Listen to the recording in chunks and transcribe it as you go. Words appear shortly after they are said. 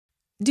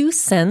Do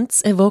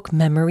scents evoke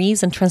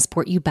memories and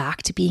transport you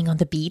back to being on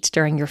the beach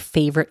during your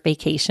favorite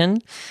vacation?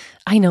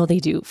 I know they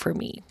do for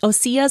me.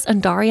 Osea's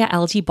Undaria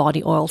algae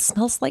body oil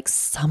smells like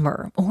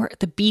summer or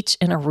the beach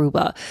in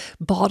Aruba,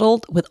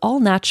 bottled with all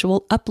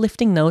natural,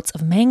 uplifting notes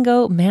of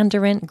mango,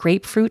 mandarin,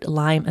 grapefruit,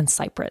 lime, and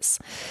cypress.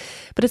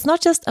 But it's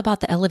not just about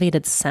the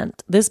elevated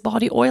scent. This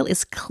body oil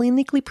is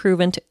clinically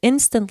proven to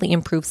instantly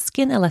improve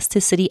skin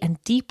elasticity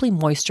and deeply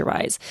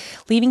moisturize,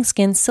 leaving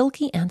skin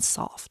silky and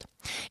soft.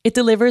 It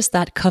delivers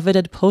that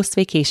coveted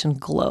post-vacation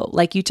glow,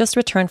 like you just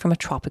returned from a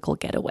tropical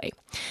getaway.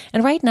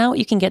 And right now,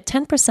 you can get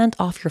 10%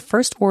 off your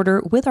first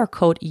order with our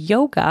code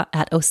YOGA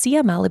at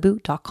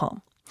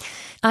OseaMalibu.com.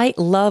 I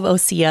love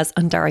Osea's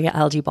Undaria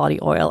algae body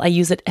oil. I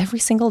use it every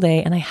single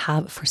day and I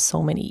have for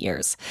so many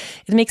years.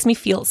 It makes me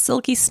feel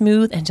silky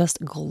smooth and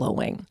just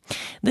glowing.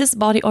 This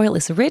body oil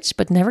is rich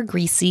but never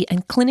greasy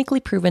and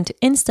clinically proven to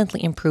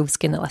instantly improve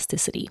skin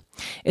elasticity.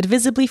 It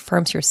visibly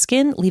firms your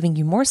skin, leaving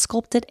you more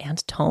sculpted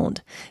and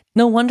toned.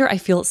 No wonder I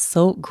feel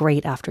so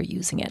great after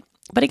using it.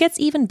 But it gets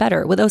even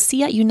better. With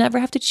Osea, you never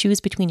have to choose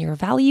between your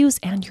values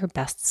and your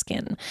best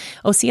skin.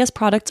 Osea's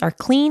products are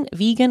clean,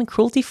 vegan,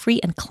 cruelty-free,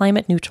 and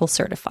climate-neutral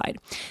certified.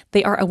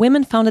 They are a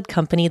women-founded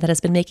company that has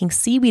been making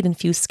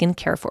seaweed-infused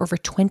skincare for over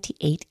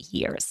 28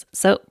 years.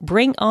 So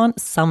bring on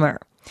summer.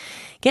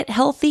 Get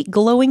healthy,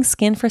 glowing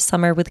skin for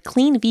summer with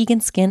clean vegan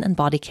skin and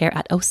body care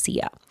at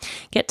Osea.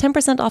 Get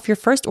 10% off your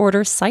first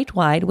order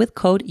site-wide with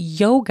code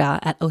YOGA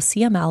at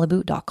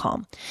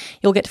OseaMalibu.com.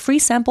 You'll get free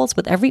samples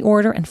with every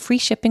order and free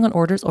shipping on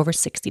orders over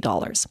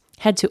 $60.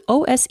 Head to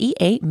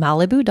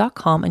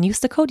OSEAMalibu.com and use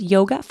the code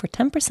YOGA for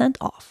 10%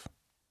 off.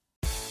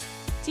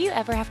 Do you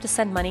ever have to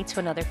send money to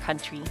another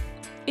country?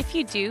 If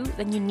you do,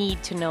 then you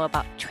need to know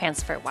about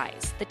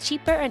TransferWise, the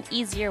cheaper and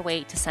easier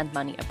way to send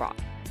money abroad.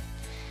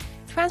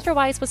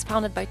 TransferWise was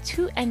founded by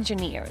two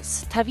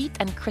engineers, Tavit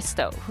and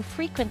Christo, who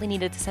frequently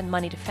needed to send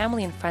money to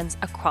family and friends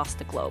across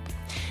the globe.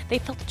 They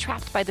felt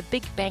trapped by the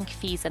big bank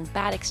fees and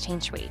bad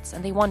exchange rates,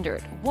 and they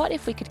wondered, what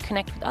if we could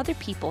connect with other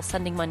people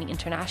sending money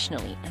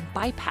internationally and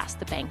bypass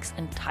the banks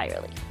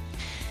entirely?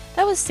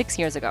 That was 6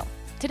 years ago.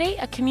 Today,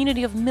 a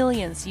community of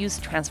millions use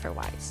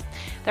TransferWise.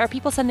 There are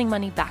people sending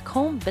money back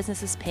home,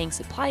 businesses paying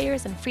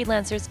suppliers, and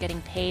freelancers getting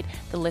paid.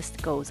 The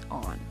list goes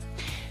on.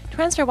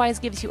 TransferWise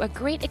gives you a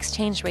great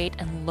exchange rate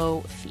and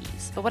low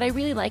fees. But what I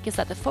really like is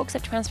that the folks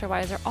at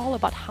TransferWise are all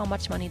about how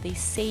much money they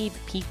save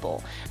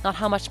people, not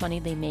how much money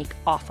they make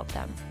off of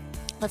them.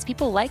 That's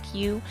people like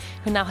you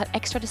who now have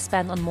extra to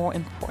spend on more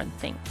important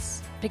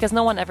things. Because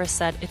no one ever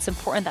said, it's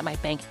important that my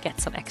bank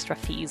gets some extra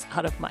fees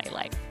out of my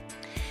life.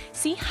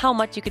 See how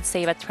much you could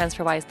save at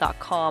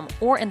TransferWise.com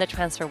or in the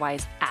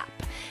TransferWise app.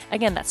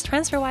 Again, that's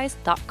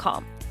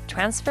TransferWise.com.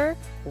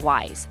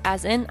 TransferWise,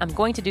 as in I'm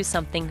going to do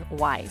something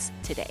wise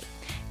today.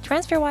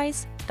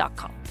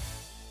 TransferWise.com.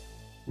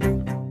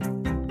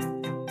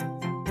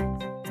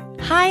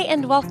 Hi,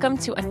 and welcome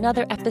to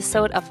another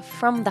episode of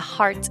From the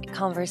Heart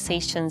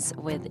Conversations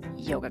with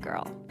Yoga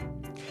Girl.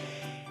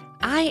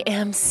 I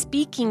am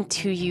speaking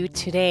to you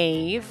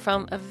today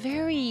from a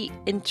very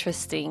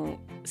interesting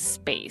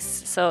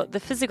space. So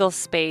the physical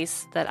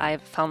space that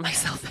I've found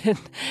myself in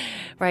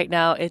right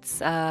now,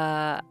 it's,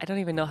 I don't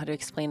even know how to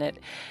explain it.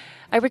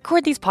 I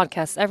record these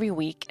podcasts every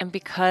week, and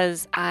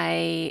because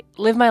I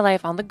live my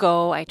life on the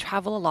go, I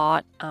travel a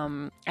lot.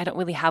 I don't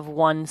really have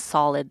one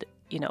solid,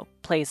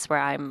 place where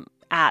I'm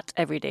at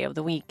every day of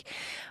the week.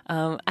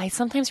 I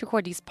sometimes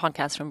record these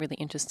podcasts from really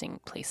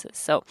interesting places.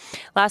 So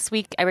last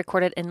week, I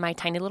recorded in my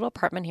tiny little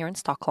apartment here in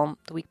Stockholm.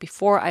 The week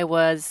before, I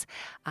was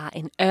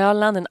in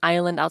Öland, an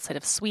island outside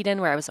of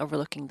Sweden, where I was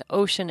overlooking the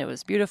ocean. It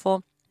was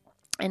beautiful.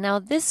 And now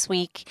this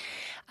week,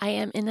 I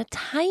am in a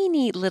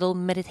tiny little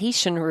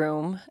meditation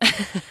room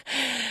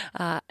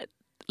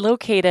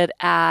located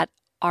at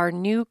our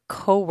new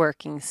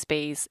co-working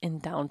space in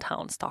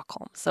downtown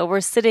Stockholm. So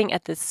we're sitting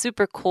at this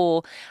super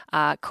cool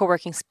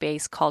co-working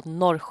space called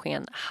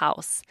Norrsken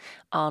House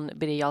on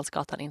Birger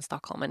Jarlsgatan in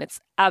Stockholm. And it's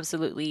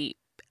absolutely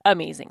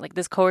amazing. Like,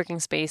 this co-working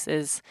space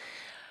is...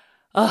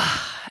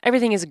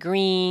 everything is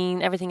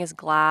green, everything is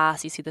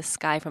glass. You see the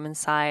sky from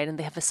inside, and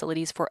they have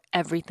facilities for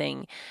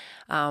everything.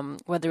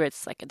 Whether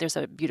it's like there's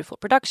a beautiful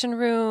production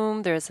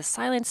room, there's a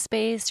silent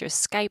space, there's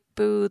Skype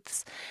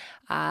booths,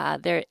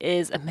 there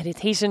is a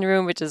meditation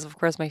room, which is of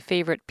course my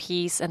favorite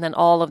piece, and then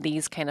all of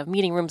these kind of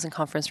meeting rooms and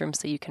conference rooms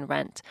that you can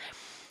rent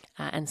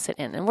and sit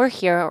in. And we're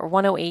here,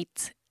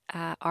 108,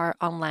 our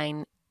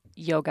online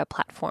yoga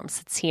platform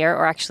sits here,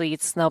 or actually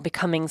it's now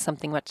becoming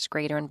something much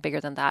greater and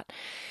bigger than that.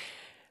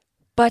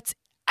 But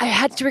I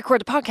had to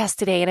record a podcast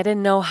today and I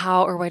didn't know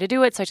how or where to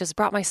do it. So I just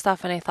brought my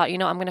stuff and I thought,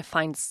 I'm going to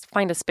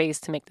find a space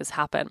to make this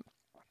happen.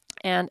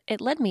 And it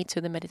led me to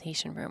the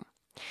meditation room.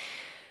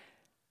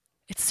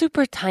 It's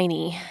super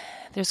tiny.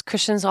 There's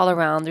cushions all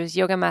around. There's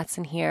yoga mats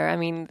in here. I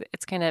mean,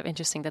 it's kind of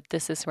interesting that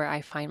this is where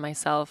I find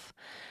myself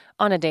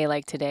on a day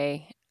like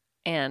today.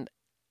 And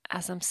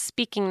as I'm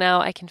speaking now,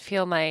 I can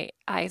feel my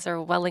eyes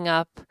are welling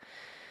up.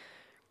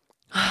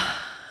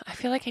 I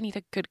feel like I need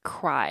a good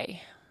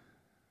cry.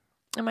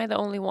 Am I the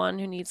only one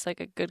who needs like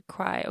a good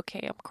cry? Okay,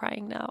 I'm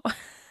crying now.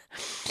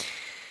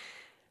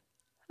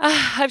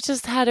 I've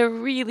just had a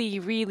really,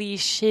 really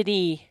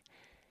shitty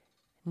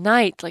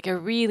night, like a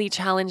really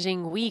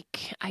challenging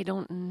week. I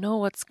don't know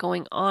what's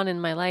going on in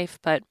my life,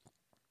 but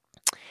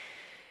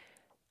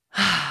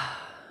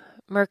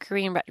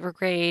Mercury in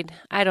retrograde,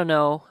 I don't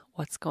know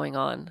what's going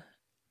on.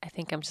 I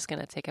think I'm just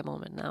going to take a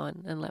moment now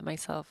and let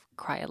myself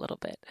cry a little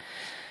bit.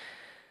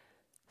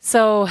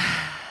 So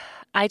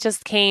I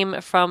just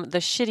came from the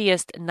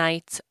shittiest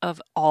night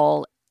of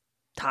all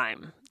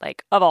time,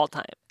 like of all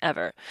time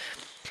ever.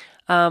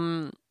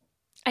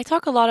 I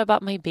talk a lot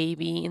about my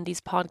baby in these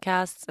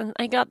podcasts, and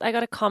I got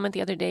a comment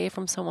the other day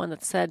from someone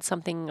that said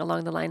something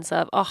along the lines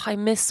of, "Oh, I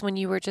miss when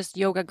you were just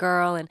yoga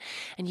girl and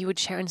you would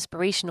share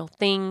inspirational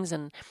things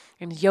and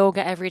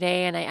yoga every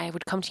day, and I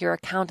would come to your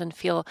account and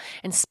feel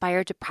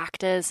inspired to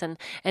practice, and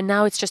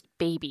now it's just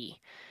baby."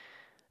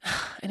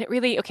 And it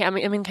really, okay, I'm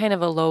in kind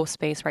of a low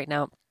space right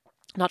now,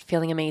 not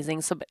feeling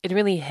amazing, so it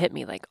really hit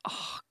me like,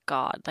 oh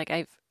God, like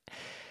I've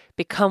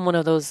become one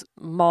of those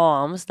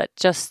moms that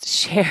just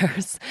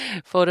shares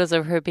photos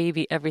of her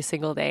baby every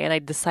single day. And I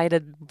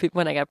decided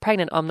when I got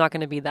pregnant, I'm not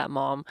going to be that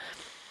mom.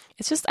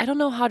 It's just, I don't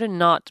know how to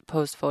not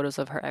post photos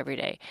of her every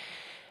day.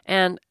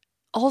 And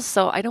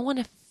also, I don't want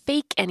to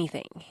fake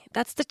anything.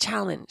 That's the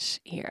challenge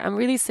here. I'm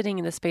really sitting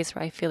in the space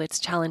where I feel it's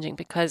challenging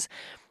because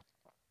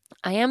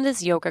I am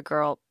this yoga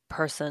girl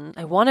person.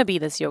 I want to be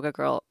this yoga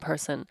girl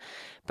person.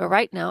 But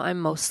right now,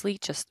 I'm mostly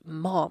just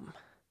mom.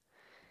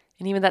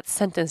 And even that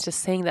sentence, just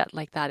saying that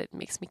like that, it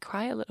makes me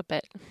cry a little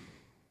bit.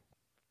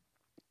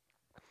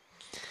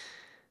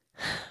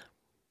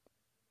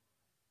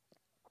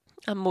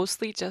 I'm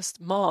mostly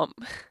just mom.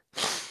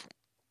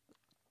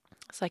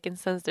 So I can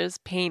sense there's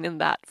pain in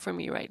that for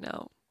me right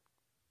now.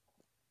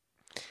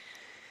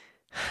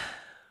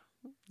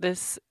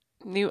 This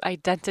new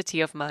identity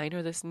of mine,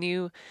 or this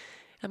new,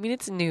 I mean,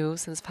 it's new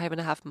since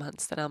 5.5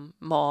 months that I'm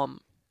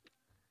mom.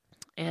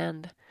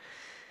 And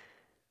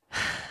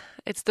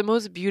it's the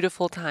most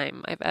beautiful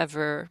time I've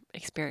ever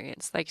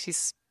experienced. Like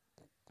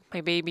my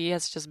baby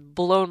has just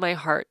blown my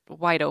heart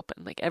wide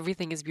open. Like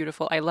everything is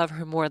beautiful. I love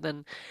her more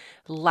than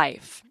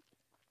life.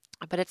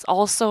 But it's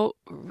also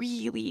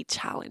really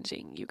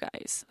challenging, you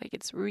guys. Like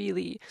it's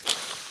really,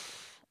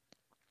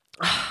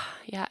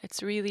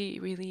 it's really,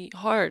 really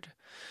hard.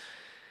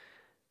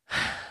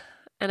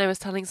 And I was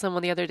telling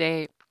someone the other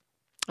day,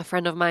 a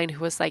friend of mine who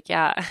was like,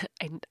 I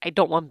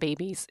don't want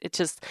babies. It's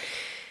just,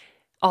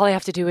 all I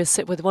have to do is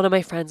sit with one of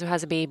my friends who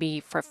has a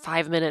baby for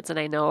 5 minutes and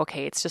I know,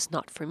 okay, it's just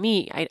not for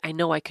me. I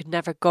know I could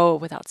never go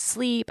without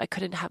sleep. I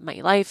couldn't have my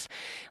life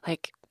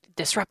like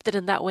disrupted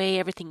in that way.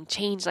 Everything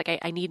changed. Like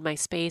I need my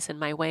space and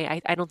my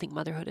way. I don't think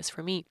motherhood is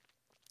for me.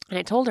 And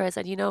I told her, I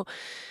said,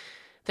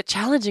 the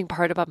challenging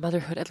part about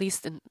motherhood, at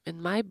least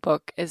in my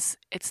book, is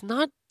it's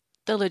not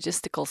the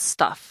logistical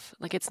stuff.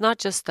 Like it's not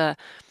just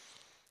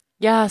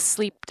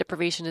sleep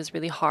deprivation is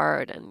really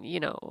hard and,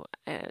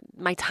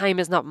 my time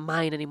is not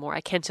mine anymore.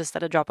 I can't just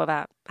at a drop of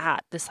a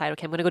hat decide,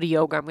 okay, I'm going to go to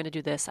yoga, I'm going to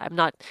do this. I'm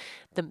not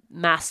the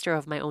master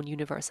of my own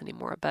universe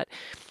anymore, but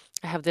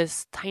I have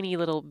this tiny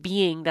little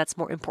being that's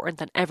more important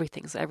than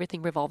everything. So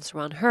everything revolves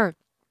around her,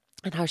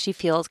 and how she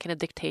feels kind of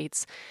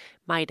dictates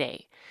my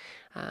day.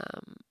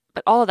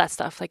 But all of that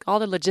stuff, like all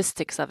the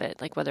logistics of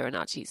it, like whether or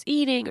not she's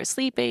eating or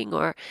sleeping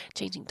or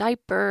changing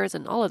diapers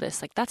and all of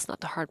this, like that's not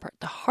the hard part.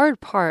 The hard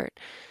part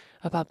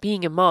about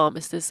being a mom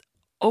is this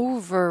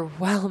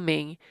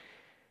overwhelming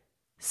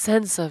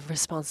sense of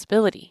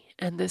responsibility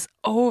and this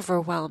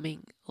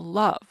overwhelming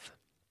love.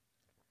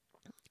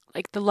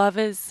 Like the love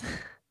is,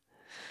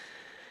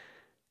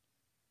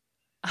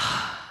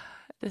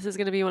 this is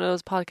going to be one of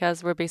those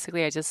podcasts where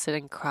basically I just sit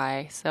and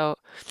cry. So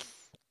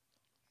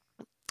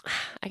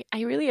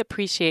I really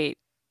appreciate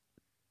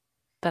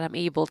that I'm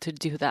able to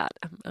do that.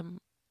 I'm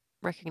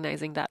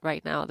recognizing that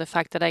right now. The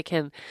fact that I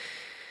can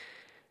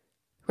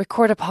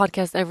record a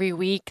podcast every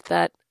week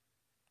that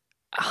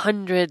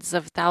hundreds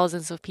of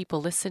thousands of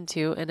people listen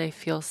to, and I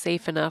feel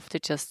safe enough to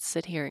just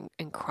sit here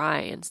and cry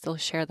and still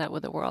share that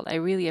with the world. I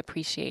really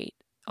appreciate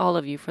all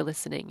of you for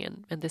listening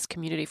and this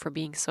community for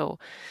being so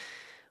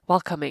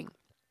welcoming.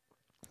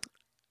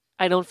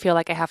 I don't feel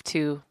like I have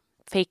to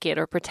fake it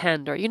or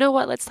pretend or,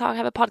 let's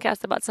have a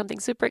podcast about something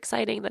super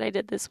exciting that I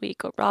did this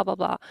week or blah, blah,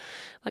 blah.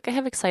 Like I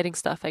have exciting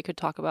stuff I could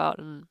talk about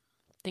and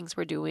things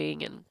we're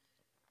doing, and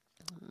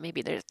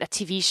maybe there's a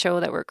TV show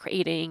that we're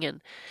creating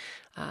and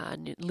a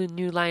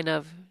new line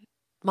of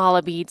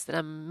mala beads that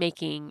I'm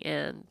making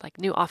and like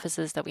new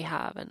offices that we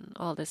have and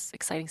all this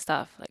exciting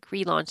stuff, like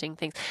relaunching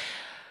things.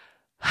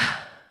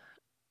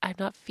 I'm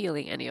not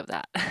feeling any of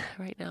that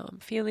right now. I'm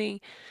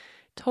feeling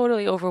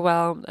totally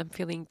overwhelmed. I'm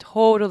feeling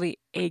totally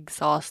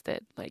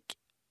exhausted, like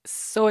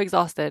so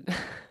exhausted.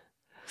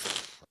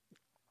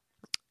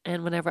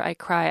 And whenever I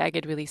cry, I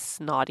get really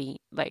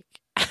snotty, like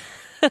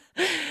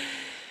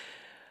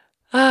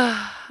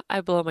I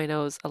blow my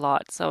nose a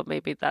lot, so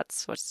maybe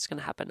that's what's going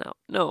to happen now.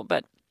 No,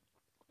 but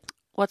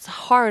what's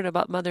hard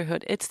about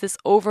motherhood, it's this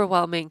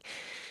overwhelming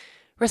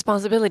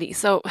responsibility.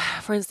 So,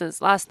 for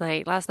instance, last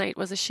night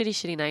was a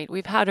shitty night.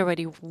 We've had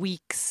already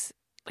weeks,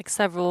 like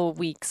several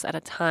weeks at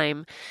a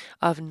time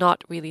of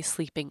not really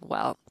sleeping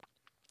well.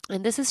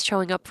 And this is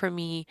showing up for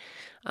me.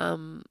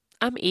 I'm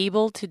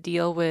able to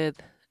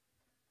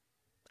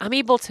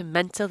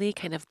mentally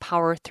kind of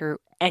power through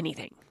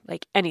anything,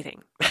 like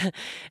anything.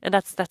 And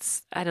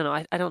that's, I don't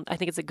know. I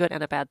think it's a good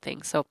and a bad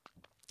thing. So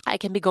I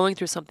can be going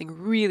through something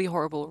really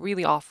horrible,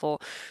 really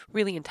awful,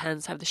 really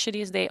intense, have the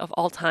shittiest day of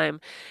all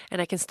time,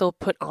 and I can still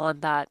put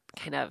on that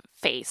kind of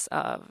face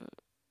of,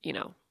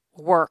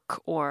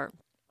 work or,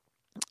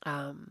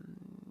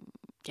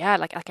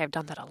 like I've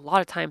done that a lot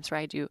of times where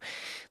I do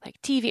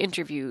like TV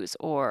interviews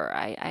or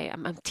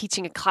I'm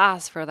teaching a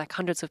class for like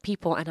hundreds of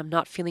people and I'm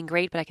not feeling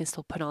great, but I can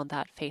still put on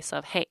that face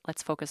of, hey,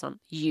 let's focus on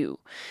you.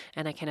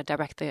 And I kind of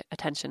direct the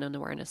attention and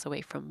awareness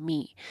away from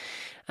me.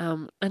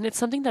 And it's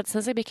something that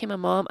since I became a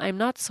mom, I'm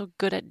not so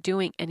good at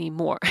doing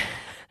anymore.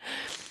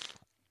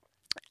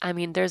 I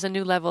mean, there's a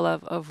new level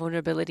of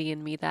vulnerability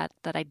in me that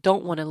I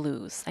don't want to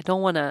lose. I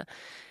don't want to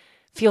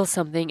feel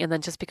something and then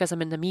just because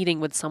I'm in the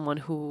meeting with someone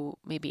who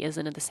maybe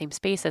isn't in the same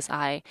space as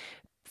I,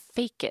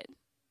 fake it.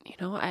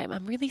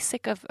 I'm really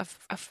sick of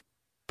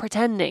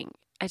pretending.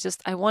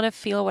 I want to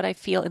feel what I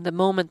feel in the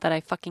moment that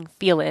I fucking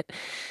feel it.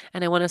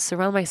 And I want to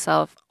surround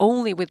myself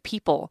only with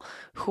people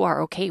who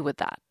are okay with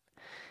that.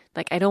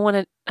 Like, I don't want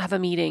to have a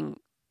meeting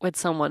with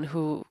someone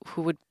who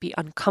would be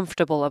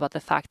uncomfortable about the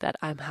fact that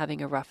I'm having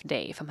a rough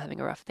day, if I'm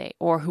having a rough day,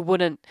 or who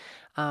wouldn't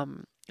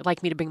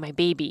like me to bring my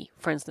baby,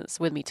 for instance,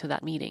 with me to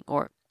that meeting,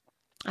 or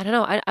I don't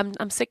know.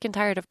 I'm sick and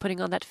tired of putting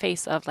on that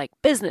face of like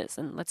business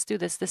and let's do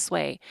this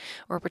way,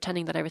 or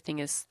pretending that everything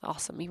is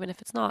awesome, even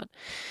if it's not.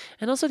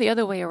 And also the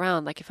other way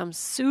around. Like if I'm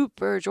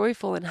super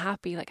joyful and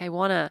happy, like I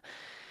wanna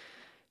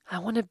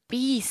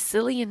be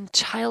silly and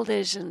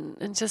childish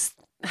and just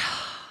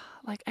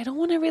like I don't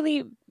want to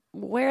really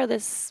wear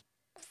this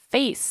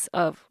face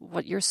of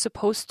what you're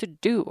supposed to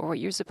do or what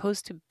you're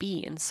supposed to be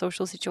in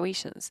social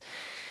situations.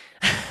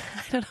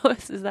 I don't know.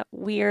 Is that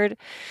weird?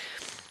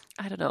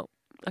 I don't know.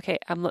 Okay,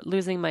 I'm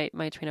losing my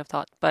train of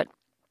thought, but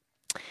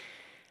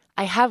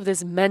I have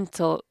this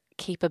mental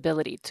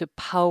capability to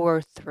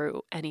power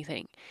through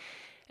anything.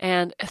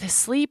 And the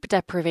sleep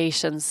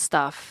deprivation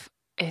stuff,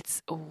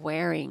 it's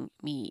wearing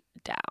me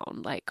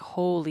down. Like,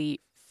 holy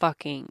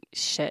fucking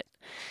shit.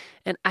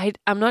 And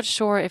I'm not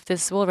sure if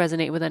this will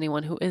resonate with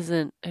anyone who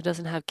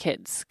doesn't have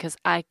kids, because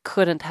I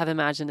couldn't have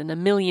imagined in a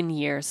million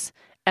years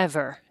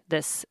ever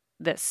this.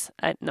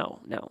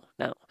 No.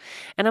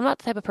 And I'm not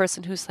the type of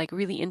person who's like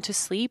really into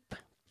sleep.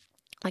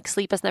 Like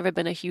sleep has never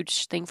been a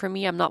huge thing for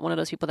me. I'm not one of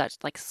those people that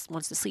like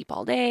wants to sleep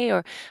all day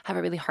or have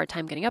a really hard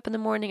time getting up in the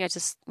morning. I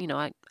just,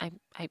 I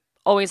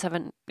always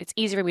it's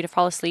easy for me to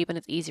fall asleep and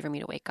it's easy for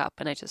me to wake up.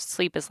 And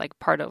sleep is like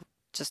part of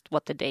just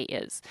what the day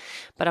is.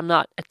 But I'm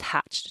not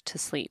attached to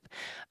sleep.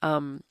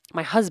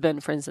 My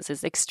husband, for instance,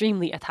 is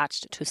extremely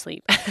attached to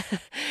sleep.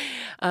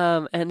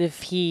 And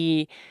if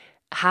he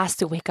has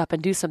to wake up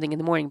and do something in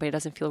the morning, but he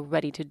doesn't feel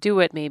ready to do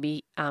it,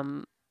 maybe,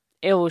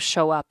 it will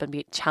show up and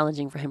be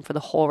challenging for him for the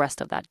whole rest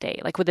of that day.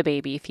 Like with the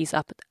baby, if he's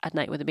up at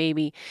night with a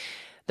baby,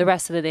 the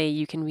rest of the day,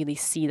 you can really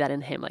see that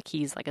in him. Like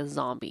he's like a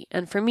zombie.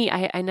 And for me,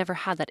 I never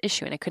had that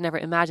issue and I could never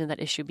imagine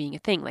that issue being a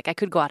thing. Like I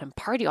could go out and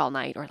party all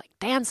night or like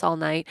dance all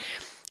night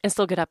and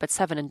still get up at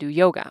 7 and do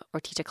yoga or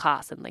teach a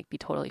class and like be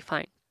totally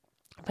fine.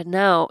 But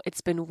now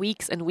it's been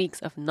weeks and weeks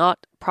of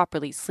not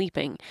properly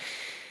sleeping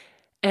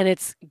and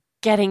it's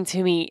getting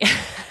to me.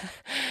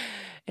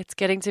 It's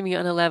getting to me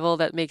on a level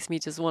that makes me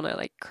just want to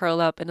like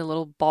curl up in a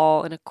little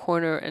ball in a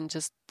corner and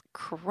just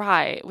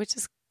cry, which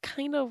is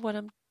kind of what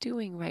I'm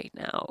doing right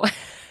now.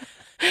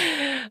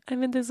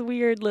 I'm in this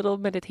weird little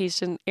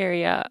meditation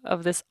area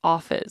of this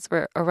office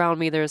where around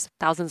me there's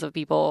thousands of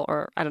people,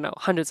 or I don't know,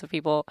 hundreds of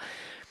people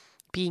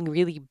being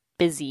really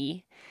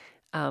busy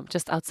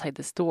just outside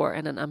this door.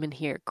 And then I'm in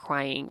here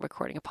crying,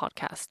 recording a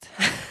podcast.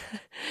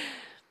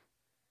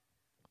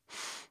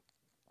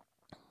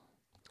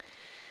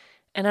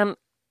 And I'm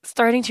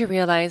starting to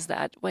realize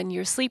that when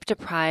you're sleep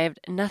deprived,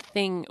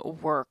 nothing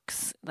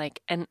works.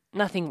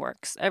 Nothing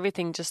works.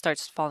 Everything just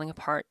starts falling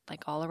apart,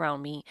 like all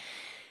around me.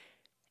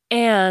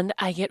 And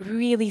I get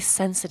really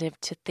sensitive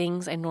to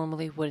things I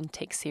normally wouldn't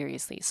take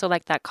seriously. So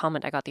like that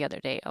comment I got the other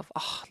day of,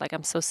 like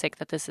I'm so sick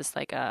that this is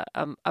like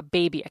a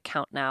baby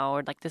account now,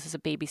 or like this is a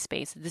baby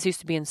space. This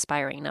used to be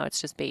inspiring. Now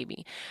it's just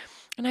baby.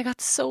 And I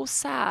got so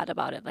sad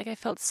about it. Like I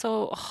felt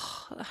so,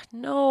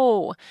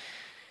 no.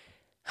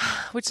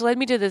 Which led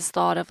me to this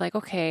thought of like,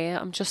 okay,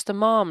 I'm just a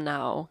mom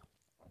now,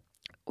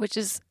 which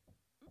is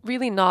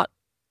really not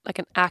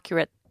an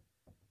accurate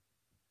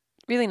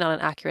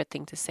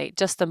thing to say.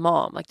 Just a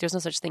mom. Like there's no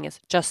such thing as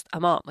just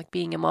a mom. Like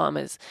being a mom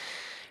is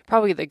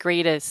probably the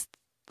greatest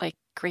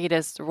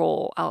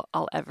role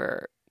I'll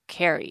ever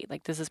carry.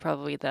 Like this is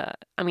probably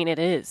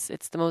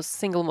it's the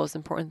single most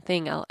important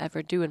thing I'll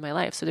ever do in my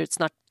life. So it's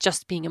not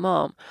just being a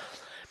mom.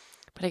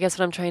 But I guess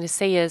what I'm trying to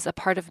say is a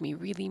part of me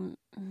really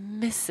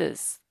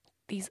misses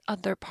these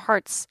other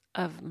parts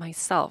of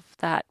myself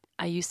that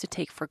I used to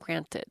take for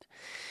granted.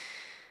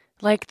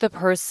 Like the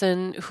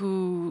person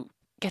who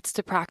gets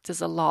to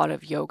practice a lot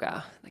of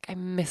yoga. Like I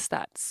miss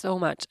that so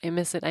much. I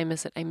miss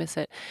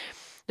it.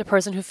 The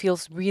person who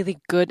feels really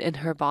good in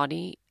her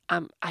body.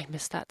 I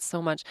miss that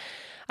so much.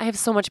 I have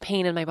so much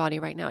pain in my body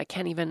right now. I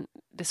can't even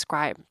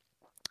describe.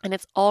 And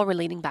it's all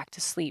relating back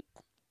to sleep.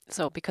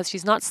 So because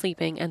she's not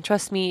sleeping, and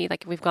trust me,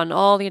 like we've gotten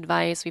all the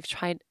advice, we've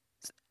tried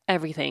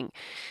everything.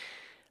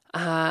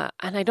 And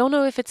I don't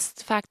know if it's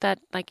the fact that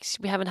like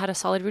we haven't had a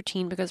solid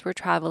routine because we're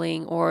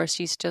traveling, or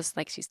she's just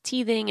like she's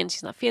teething and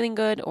she's not feeling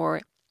good,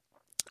 or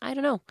I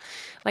don't know.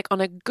 Like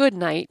on a good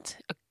night,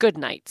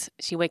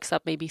 she wakes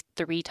up maybe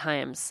 3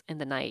 times in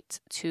the night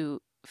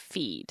to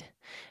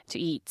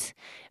eat,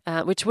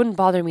 which wouldn't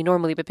bother me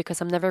normally, but because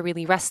I'm never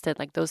really rested,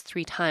 like those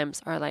 3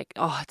 times are like,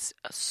 oh, it's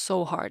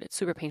so hard. It's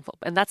super painful.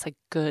 And that's a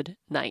good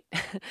night.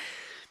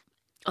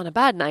 On a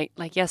bad night,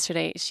 like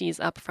yesterday, she's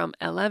up from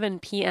 11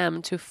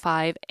 p.m. to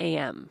 5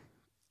 a.m.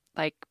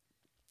 Like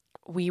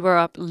we were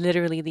up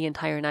literally the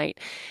entire night,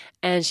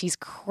 and she's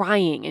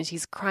crying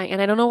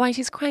and I don't know why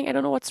she's crying. I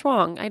don't know what's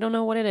wrong. I don't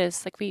know what it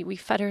is. Like we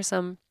fed her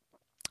some,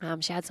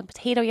 she had some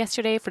potato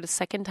yesterday for the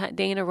second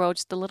day in a row,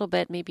 just a little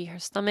bit. Maybe her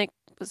stomach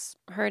was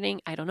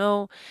hurting. I don't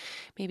know.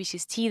 Maybe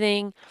she's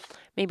teething.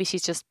 Maybe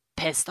she's just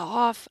pissed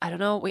off. I don't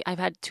know. I've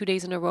had 2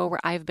 days in a row where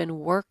I've been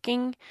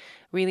working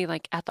really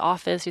like at the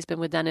office. She's been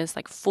with Dennis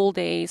like full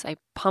days. I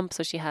pump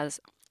so she has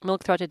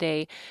milk throughout the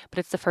day, but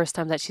it's the first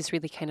time that she's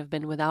really kind of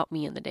been without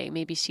me in the day.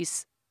 Maybe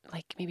she's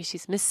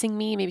missing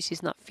me. Maybe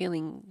she's not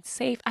feeling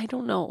safe. I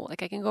don't know.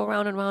 Like I can go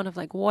round and round of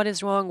like, what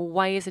is wrong?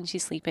 Why isn't she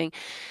sleeping?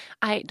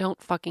 I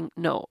don't fucking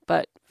know.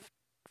 But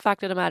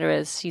fact of the matter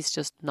is she's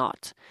just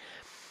not.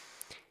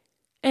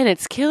 And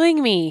it's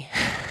killing me.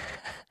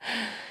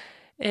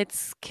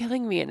 It's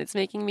killing me, and it's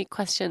making me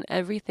question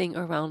everything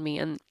around me.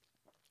 And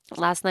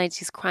last night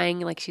she's crying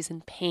like she's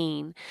in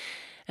pain,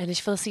 and then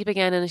she fell asleep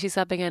again, and then she's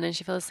up again, and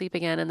she fell asleep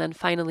again, and then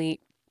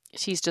finally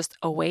she's just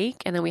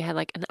awake. And then we had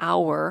like an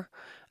hour,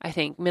 I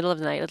think, middle of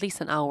the night, at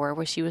least an hour,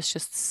 where she was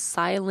just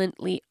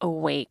silently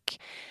awake.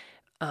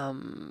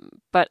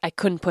 But I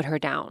couldn't put her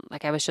down.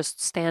 Like I was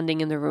just standing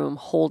in the room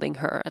holding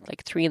her at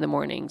like 3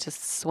 a.m,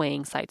 just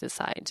swaying side to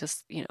side,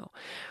 just,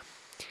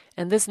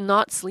 And this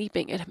not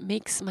sleeping, it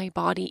makes my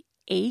body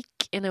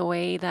ache in a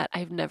way that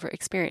I've never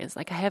experienced.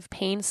 Like I have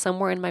pain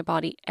somewhere in my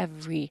body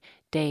every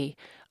day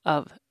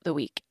of the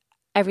week.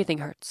 Everything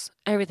hurts.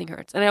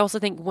 And I also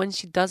think when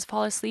she does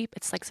fall asleep,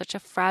 it's like such a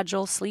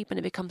fragile sleep, and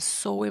it becomes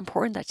so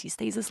important that she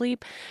stays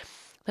asleep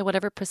that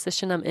whatever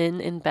position I'm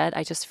in bed,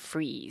 I just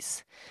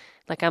freeze.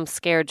 Like I'm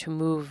scared to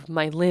move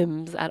my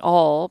limbs at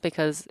all,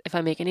 because if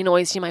I make any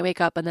noise, she might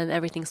wake up and then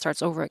everything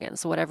starts over again.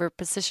 So whatever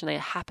position I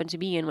happen to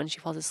be in when she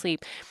falls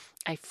asleep,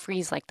 I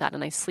freeze like that,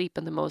 and I sleep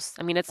in the most,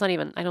 it's not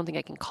even, I don't think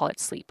I can call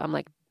it sleep. I'm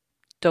like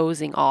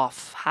dozing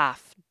off,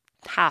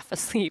 half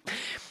asleep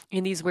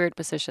in these weird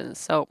positions.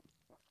 So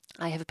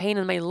I have pain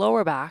in my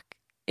lower back,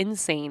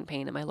 insane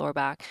pain in my lower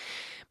back,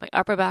 my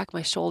upper back,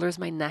 my shoulders,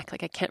 my neck.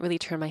 Like I can't really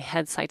turn my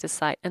head side to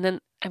side. And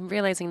then I'm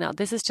realizing now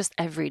this is just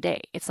every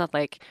day. It's not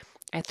like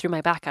I threw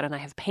my back out and I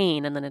have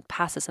pain and then it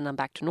passes and I'm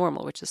back to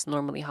normal, which is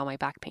normally how my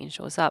back pain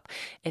shows up.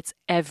 It's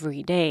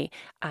every day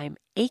I'm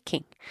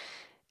aching.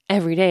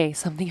 Every day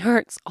something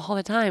hurts all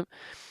the time.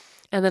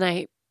 And then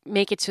I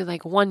make it to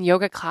like one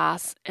yoga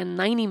class, and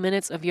 90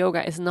 minutes of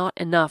yoga is not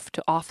enough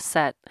to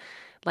offset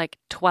like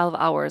 12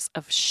 hours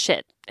of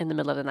shit in the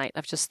middle of the night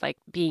of just like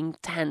being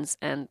tense,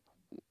 and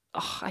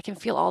I can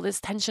feel all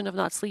this tension of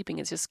not sleeping.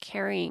 It's just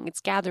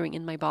it's gathering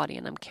in my body,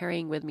 and I'm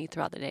carrying with me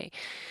throughout the day.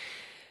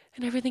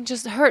 And everything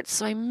just hurts.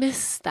 So I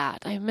miss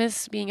that. I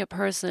miss being a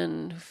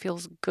person who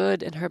feels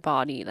good in her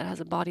body, that has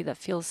a body that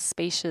feels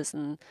spacious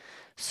and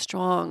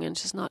strong and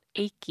just not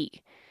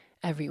achy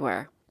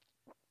everywhere.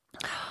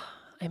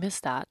 I miss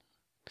that.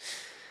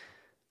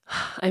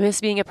 I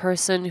miss being a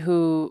person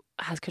who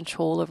has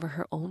control over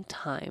her own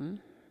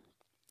time.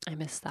 I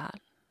miss that.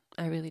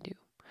 I really do.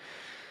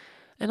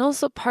 And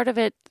also part of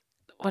it,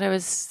 what I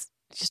was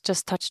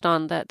just touched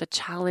on, that the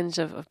challenge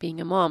of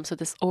being a mom. So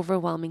this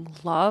overwhelming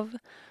love.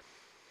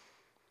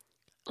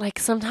 Like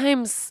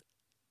sometimes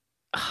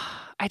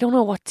I don't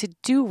know what to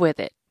do with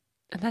it.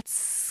 And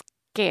that's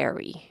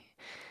scary.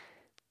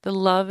 The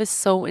love is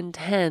so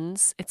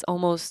intense. It's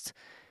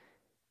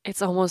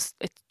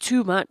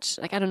too much.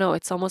 Like, I don't know,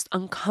 it's almost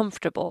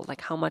uncomfortable,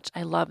 like how much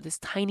I love this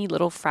tiny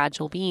little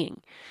fragile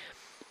being.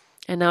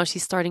 And now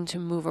she's starting to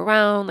move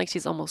around, like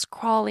she's almost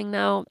crawling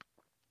now.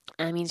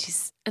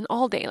 She's an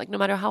all day, like no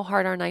matter how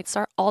hard our nights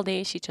are, all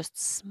day she just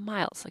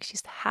smiles. Like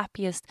she's the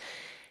happiest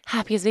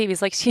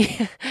babies. Like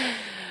she,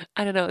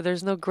 I don't know,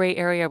 there's no gray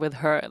area with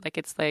her. Like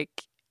it's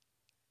like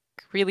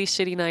really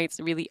shitty nights,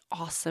 really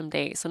awesome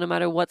days. So no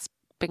matter what's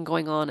been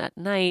going on at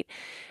night,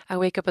 I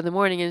wake up in the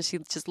morning and she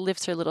just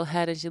lifts her little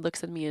head and she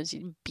looks at me and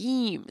she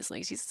beams.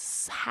 Like she's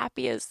the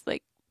happiest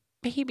like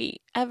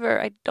baby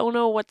ever. I don't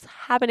know what's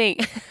happening.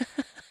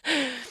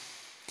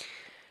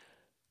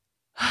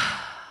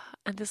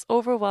 And this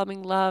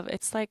overwhelming love,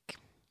 it's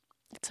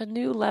a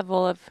new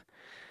level of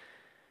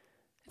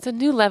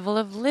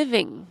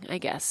living, I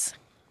guess.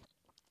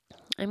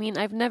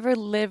 I've never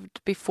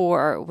lived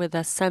before with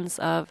a sense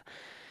of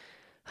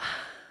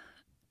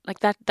like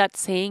that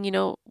saying,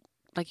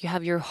 like you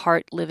have your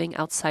heart living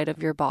outside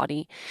of your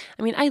body.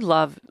 I mean, I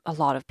love a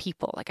lot of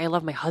people. Like I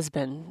love my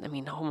husband. I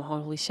mean,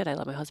 holy shit, I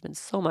love my husband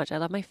so much. I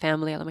love my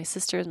family. I love my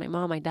sisters, my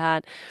mom, my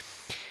dad.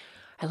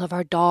 I love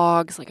our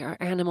dogs, like our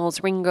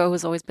animals. Ringo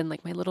has always been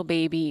like my little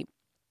baby.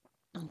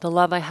 The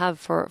love I have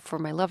for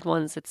my loved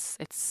ones,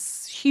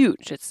 it's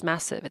huge. It's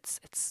massive.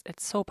 It's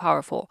so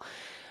powerful.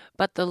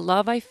 But the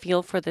love I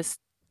feel for this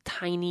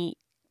tiny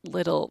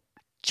little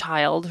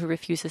child who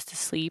refuses to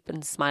sleep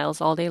and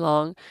smiles all day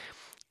long,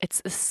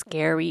 it's a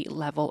scary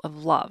level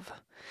of love.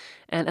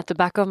 And at the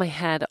back of my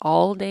head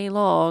all day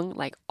long,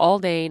 like all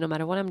day, no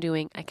matter what I'm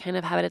doing, I kind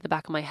of have it at the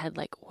back of my head,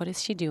 like, what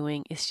is she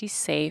doing? Is she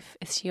safe?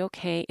 Is she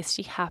okay? Is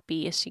she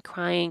happy? Is she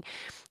crying?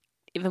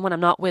 Even when I'm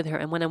not with her.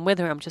 And when I'm with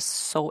her, I'm just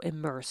so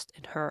immersed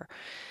in her.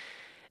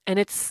 And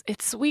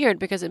it's weird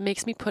because it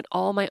makes me put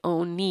all my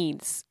own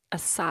needs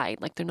aside,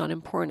 like they're not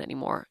important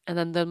anymore. And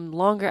then the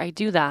longer I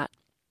do that,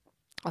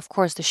 of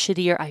course, the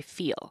shittier I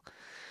feel.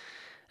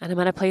 And I'm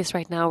at a place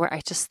right now where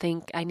I just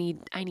think I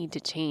need to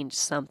change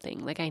something.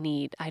 Like I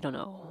don't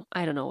know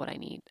what I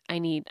need. I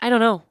don't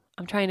know.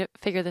 I'm trying to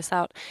figure this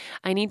out.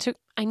 I need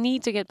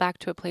to get back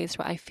to a place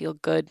where I feel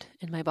good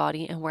in my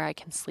body and where I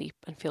can sleep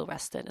and feel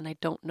rested. And I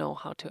don't know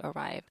how to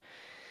arrive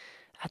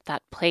at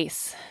that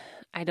place.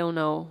 I don't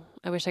know.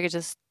 I wish I could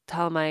just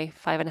tell my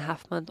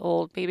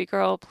 5.5-month-old baby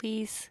girl,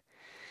 please,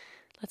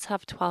 let's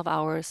have 12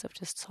 hours of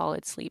just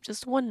solid sleep.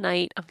 Just one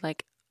night of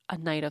like a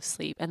night of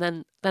sleep. And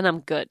then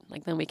I'm good.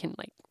 Like then we can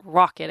like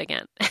rock it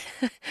again.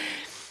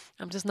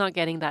 I'm just not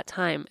getting that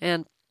time.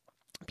 And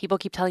people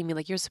keep telling me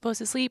like, you're supposed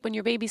to sleep when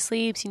your baby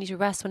sleeps. You need to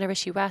rest whenever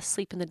she rests,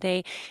 sleep in the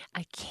day.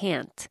 I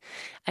can't.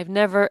 I've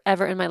never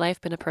ever in my life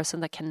been a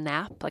person that can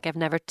nap. Like I've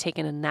never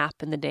taken a nap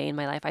in the day in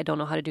my life. I don't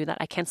know how to do that.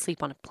 I can't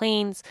sleep on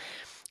planes.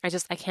 I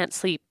can't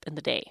sleep in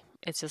the day.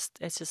 It's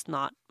just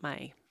not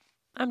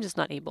I'm just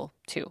not able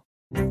to.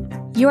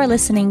 You are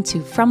listening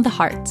to From the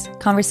Heart,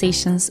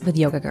 Conversations with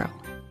Yoga Girl.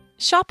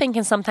 Shopping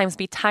can sometimes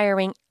be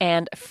tiring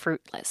and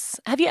fruitless.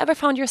 Have you ever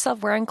found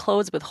yourself wearing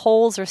clothes with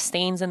holes or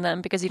stains in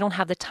them because you don't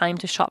have the time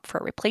to shop for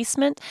a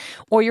replacement,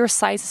 or your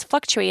size is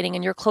fluctuating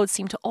and your clothes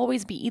seem to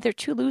always be either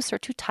too loose or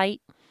too tight?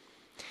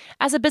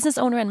 As a business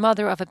owner and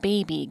mother of a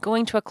baby,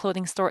 going to a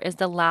clothing store is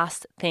the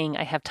last thing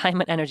I have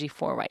time and energy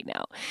for right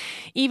now.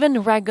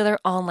 Even regular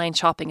online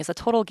shopping is a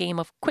total game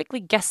of quickly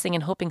guessing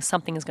and hoping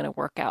something is going to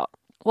work out.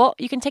 Well,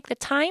 you can take the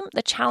time,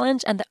 the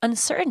challenge, and the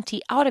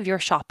uncertainty out of your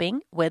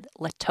shopping with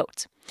Le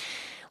Tote.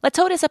 Le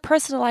Tote is a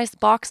personalized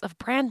box of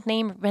brand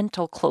name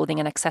rental clothing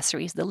and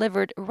accessories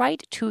delivered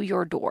right to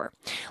your door.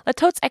 Le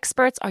Tote's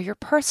experts are your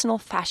personal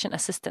fashion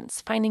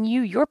assistants, finding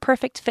you your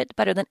perfect fit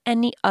better than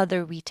any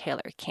other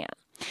retailer can.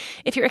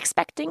 If you're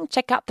expecting,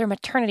 check out their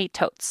maternity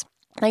totes.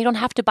 Now, you don't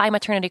have to buy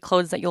maternity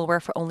clothes that you'll wear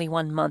for only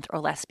 1 month or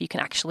less, but you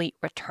can actually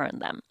return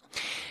them.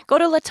 Go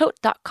to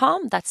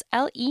letote.com, that's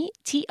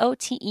LETOTE.com,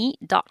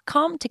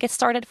 to get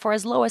started for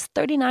as low as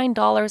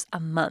 $39 a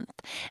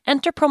month.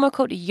 Enter promo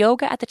code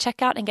YOGA at the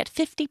checkout and get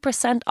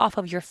 50% off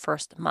of your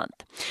first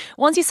month.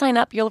 Once you sign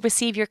up, you'll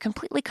receive your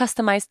completely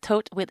customized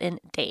tote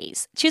within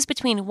days. Choose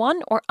between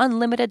 1 or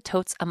unlimited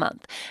totes a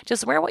month.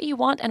 Just wear what you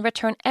want and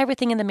return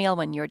everything in the mail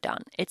when you're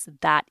done. It's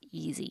that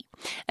easy.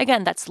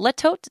 Again, that's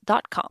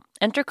letote.com.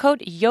 Enter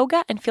code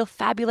YOGA and feel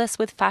fabulous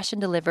with fashion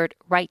delivered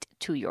right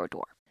to your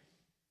door.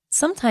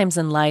 Sometimes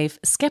in life,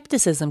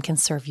 skepticism can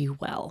serve you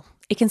well.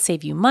 It can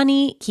save you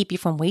money, keep you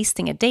from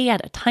wasting a day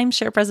at a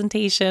timeshare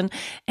presentation,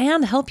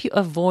 and help you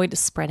avoid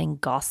spreading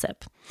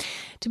gossip.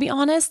 To be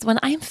honest, when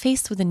I'm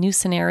faced with a new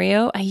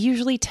scenario, I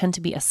usually tend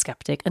to be a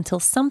skeptic until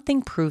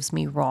something proves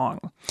me wrong.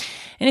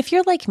 And if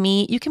you're like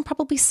me, you can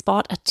probably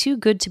spot a too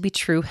good to be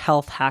true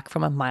health hack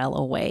from a mile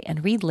away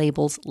and read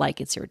labels like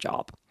it's your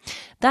job.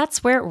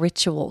 That's where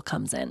Ritual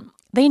comes in.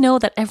 They know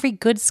that every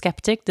good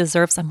skeptic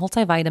deserves a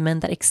multivitamin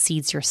that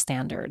exceeds your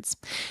standards.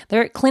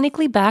 Their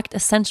clinically backed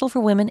Essential for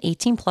Women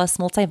 18 Plus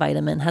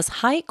multivitamin has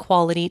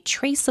high-quality,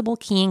 traceable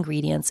key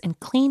ingredients in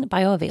clean,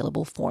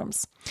 bioavailable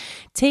forms.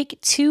 Take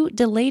 2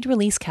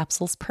 delayed-release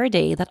capsules per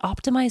day that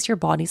optimize your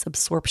body's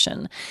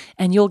absorption,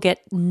 and you'll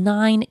get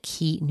 9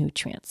 key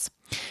nutrients.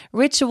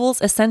 Ritual's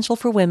Essential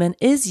for Women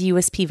is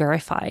USP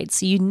verified,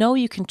 so you know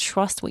you can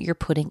trust what you're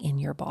putting in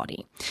your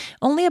body.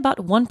 Only about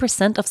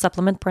 1% of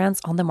supplement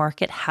brands on the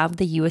market have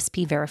the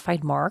USP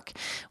verified mark,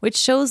 which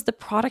shows the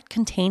product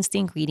contains the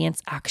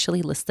ingredients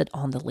actually listed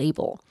on the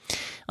label.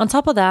 On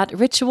top of that,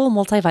 Ritual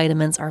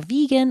multivitamins are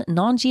vegan,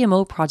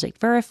 non-GMO project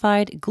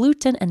verified,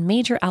 gluten and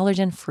major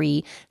allergen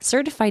free,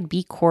 certified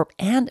B Corp,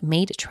 and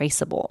made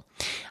traceable.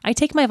 I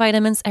take my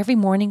vitamins every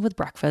morning with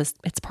breakfast.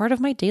 It's part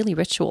of my daily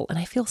ritual, and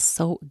I feel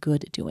so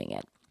good doing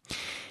it.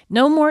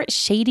 No more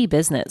shady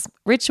business.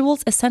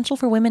 Ritual's Essential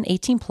for Women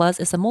 18 Plus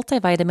is a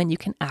multivitamin you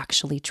can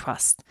actually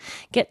trust.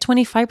 Get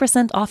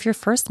 25% off your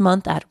first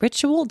month at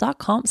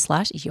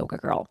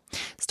ritual.com/yogagirl.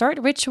 Start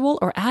Ritual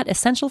or add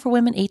Essential for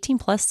Women 18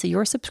 Plus to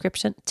your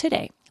subscription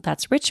today.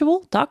 That's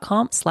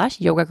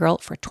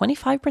ritual.com/yogagirl for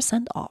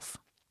 25% off.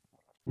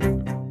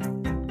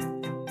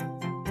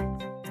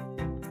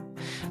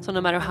 So no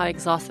matter how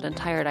exhausted and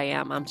tired I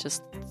am, I'm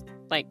just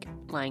like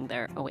lying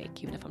there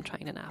awake, even if I'm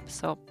trying to nap.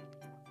 So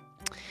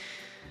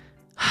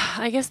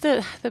I guess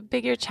the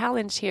bigger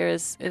challenge here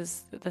is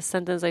the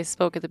sentence I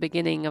spoke at the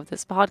beginning of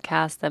this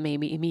podcast that made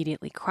me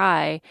immediately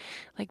cry,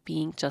 like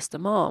being just a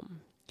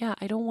mom. Yeah,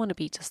 I don't want to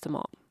be just a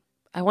mom.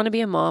 I want to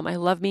be a mom. I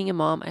love being a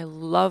mom. I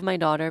love my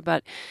daughter,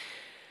 but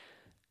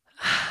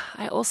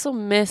I also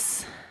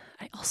miss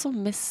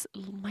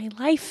my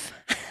life.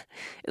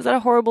 Is that a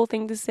horrible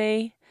thing to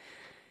say?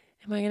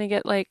 Am I going to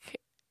get like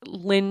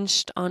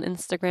lynched on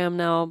Instagram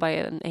now by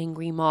an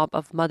angry mob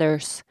of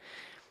mothers?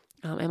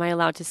 Am I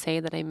allowed to say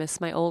that I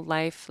miss my old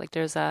life? Like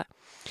there's a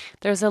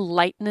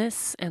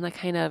lightness and a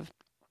kind of,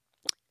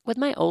 with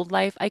my old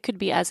life, I could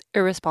be as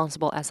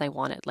irresponsible as I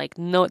wanted. Like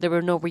there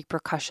were no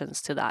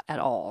repercussions to that at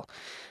all.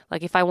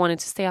 Like if I wanted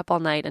to stay up all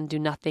night and do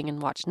nothing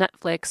and watch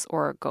Netflix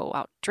or go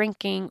out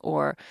drinking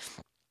or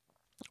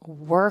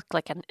work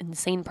like an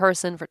insane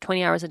person for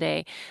 20 hours a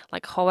day,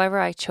 like however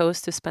I chose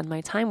to spend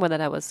my time, whether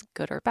that was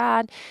good or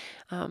bad,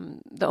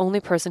 the only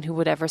person who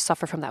would ever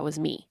suffer from that was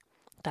me.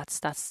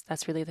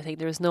 That's really the thing.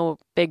 There's no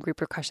big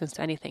repercussions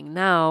to anything.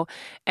 Now,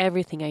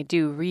 everything I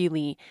do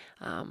really,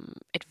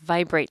 it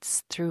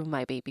vibrates through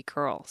my baby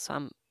girl.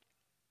 So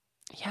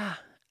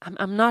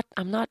I'm not,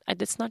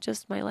 it's not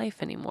just my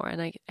life anymore.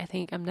 And I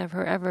think I'm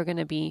never, ever going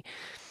to be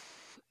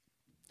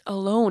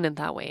alone in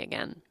that way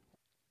again.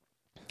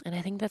 And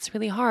I think that's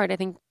really hard. I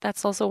think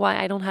that's also why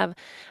I don't have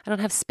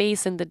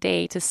space in the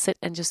day to sit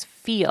and just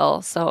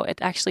feel. So it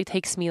actually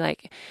takes me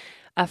like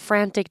a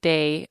frantic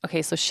day.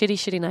 Okay, so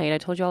shitty night. I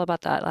told you all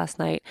about that last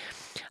night.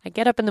 I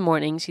get up in the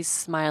morning. She's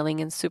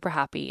smiling and super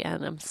happy.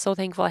 And I'm so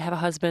thankful I have a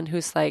husband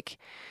who's like,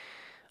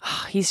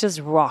 he's just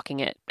rocking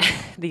it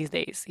these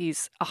days.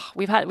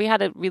 We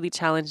had a really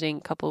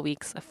challenging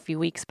a few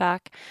weeks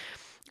back.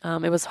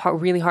 It was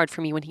really hard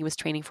for me when he was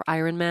training for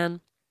Ironman.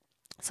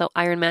 So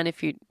Ironman,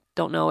 if you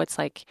don't know, it's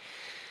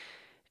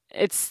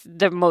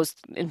the most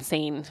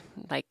insane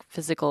like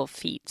physical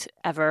feat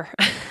ever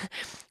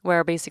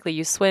where basically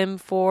you swim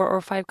 4 or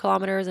 5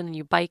 kilometers and then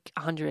you bike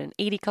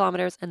 180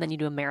 kilometers and then you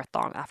do a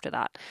marathon after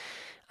that.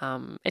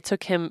 It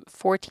took him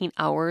 14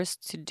 hours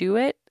to do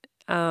it.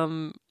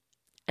 And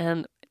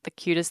the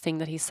cutest thing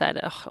that he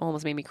said,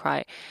 almost made me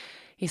cry.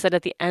 He said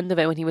at the end of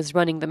it, when he was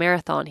running the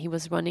marathon, he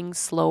was running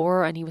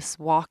slower and he was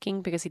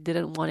walking because he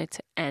didn't want it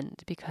to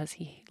end because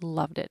he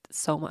loved it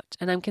so much.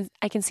 And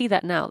I can see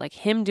that now, like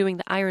him doing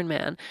the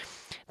Ironman,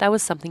 that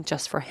was something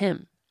just for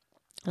him.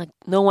 Like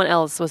no one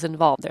else was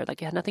involved there.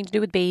 Like it had nothing to do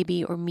with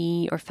baby or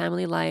me or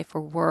family life or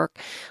work.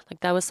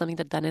 Like that was something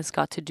that Dennis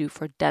got to do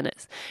for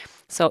Dennis.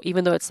 So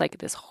even though it's like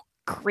this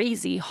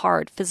crazy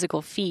hard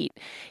physical feat,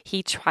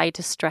 he tried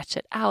to stretch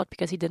it out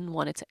because he didn't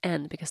want it to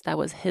end because that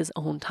was his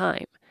own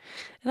time.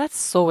 And that's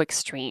so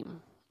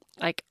extreme.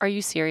 Like, are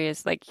you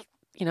serious? Like,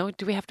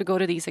 do we have to go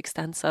to these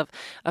extents of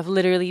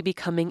literally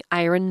becoming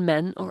Iron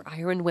men or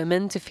Iron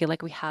women to feel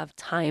like we have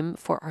time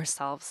for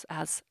ourselves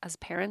as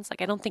parents?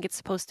 Like, I don't think it's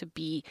supposed to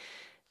be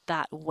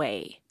that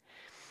way.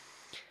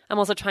 I'm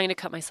also trying to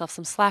cut myself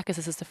some slack because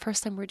this is the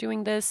first time we're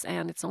doing this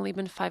and it's only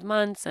been 5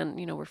 months and,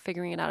 we're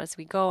figuring it out as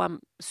we go.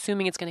 I'm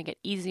assuming it's going to get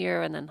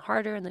easier and then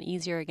harder and then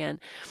easier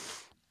again.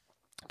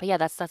 But yeah,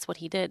 that's what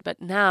he did.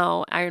 But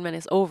now Ironman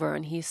is over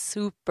and he's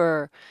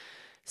super,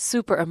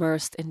 super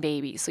immersed in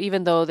baby. So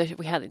even though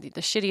we had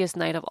the shittiest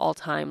night of all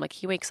time, like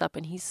he wakes up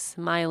and he's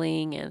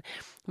smiling and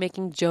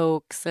making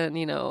jokes and,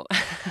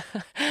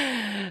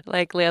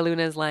 like Lea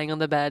Luna is lying on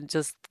the bed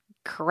just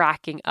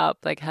cracking up,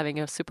 like having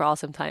a super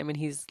awesome time, and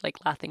he's like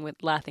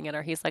laughing at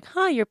her. He's like,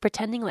 you're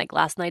pretending like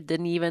last night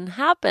didn't even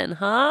happen,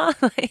 huh?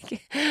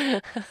 Like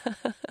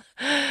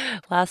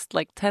last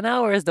like 10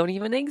 hours don't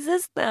even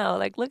exist now.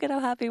 Like look at how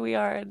happy we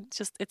are, and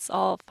just it's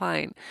all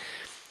fine.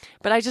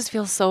 But I just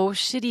feel so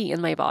shitty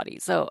in my body.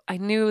 So I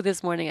knew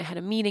this morning I had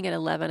a meeting at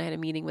 11. I had a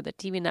meeting with the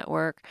TV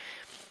network.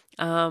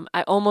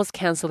 I almost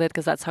canceled it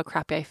because that's how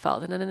crappy I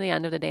felt. And then at the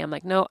end of the day, I'm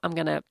like, no, I'm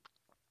gonna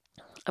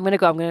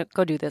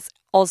go do this.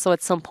 Also,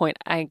 at some point,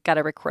 I got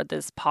to record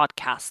this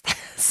podcast.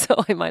 So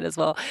I might as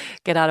well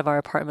get out of our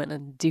apartment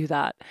and do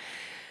that.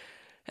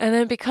 And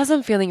then because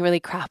I'm feeling really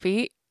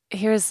crappy,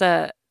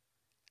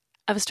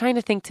 I was trying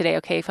to think today,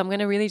 okay, if I'm going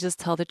to really just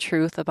tell the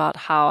truth about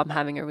how I'm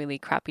having a really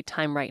crappy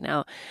time right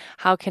now,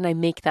 how can I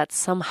make that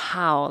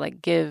somehow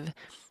like give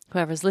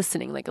whoever's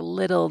listening like a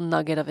little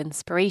nugget of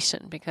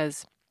inspiration?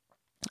 Because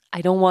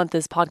I don't want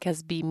this podcast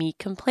to be me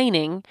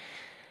complaining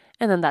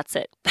and then that's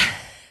it.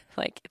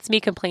 Like it's me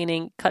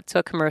complaining, cut to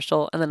a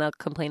commercial, and then I'll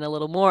complain a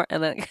little more,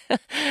 and then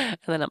and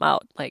then I'm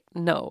out. Like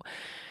no,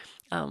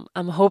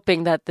 I'm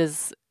hoping that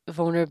this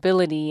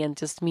vulnerability and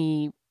just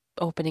me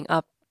opening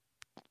up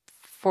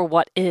for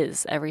what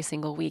is every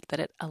single week, that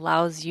it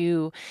allows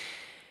you,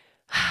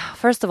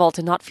 first of all,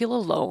 to not feel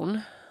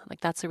alone. Like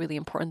that's a really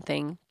important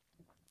thing,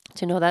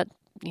 to know that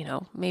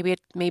maybe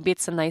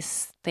it's a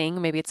nice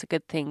thing, maybe it's a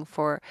good thing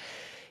for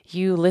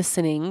you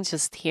listening,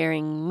 just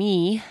hearing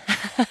me.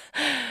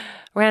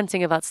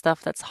 Ranting about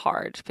stuff that's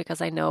hard,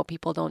 because I know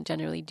people don't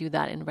generally do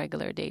that in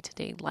regular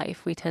day-to-day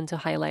life. We tend to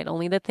highlight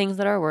only the things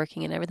that are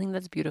working and everything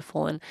that's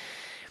beautiful. And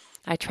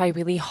I try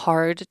really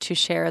hard to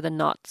share the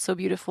not so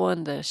beautiful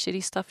and the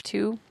shitty stuff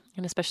too.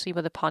 And especially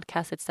with the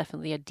podcast, it's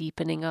definitely a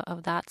deepening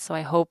of that. So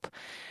I hope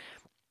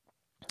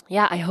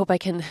I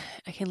can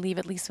leave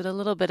at least with a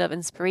little bit of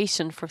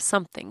inspiration for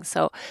something.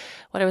 So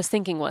what I was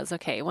thinking was,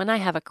 okay, when I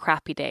have a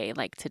crappy day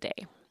like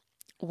today,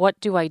 what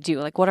do I do?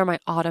 Like, what are my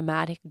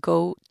automatic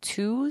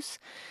go-tos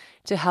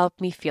to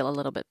help me feel a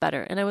little bit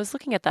better? And I was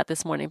looking at that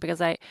this morning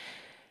because I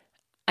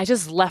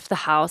just left the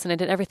house and I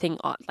did everything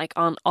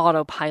on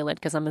autopilot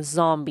because I'm a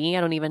zombie.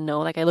 I don't even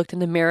know. Like, I looked in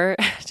the mirror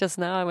just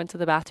now. I went to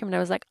the bathroom and I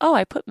was like, oh,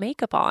 I put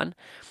makeup on.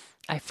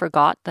 I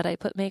forgot that I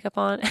put makeup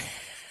on.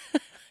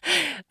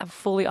 I'm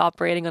fully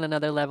operating on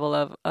another level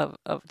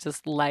of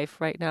just life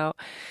right now.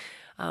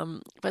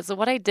 But so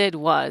what I did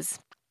was,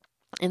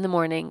 in the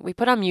morning, we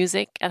put on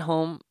music at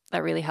home.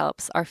 That really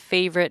helps. Our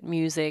favorite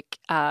music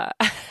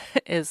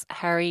is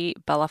Harry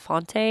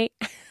Belafonte.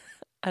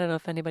 I don't know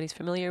if anybody's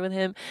familiar with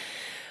him.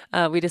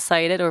 We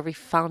decided, or we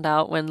found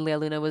out when Lea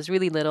Luna was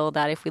really little,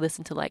 that if we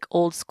listened to like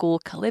old school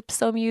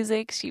calypso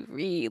music, she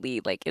really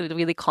it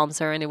really calms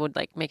her and it would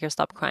like make her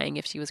stop crying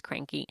if she was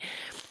cranky.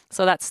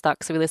 So that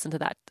stuck. So we listened to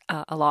that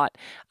a lot.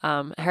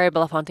 Harry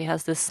Belafonte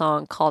has this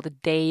song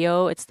called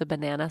Deo. It's the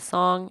banana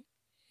song.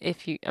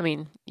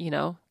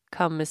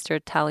 Come Mr.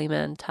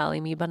 Tallyman,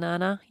 tally me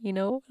banana. You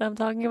know what I'm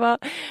talking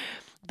about?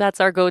 That's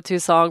our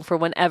go-to song for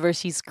whenever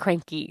she's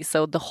cranky.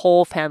 So the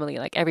whole family,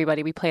 like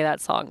everybody, we play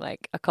that song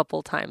like a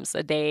couple times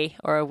a day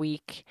or a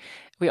week.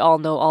 We all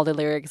know all the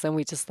lyrics and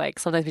we just like,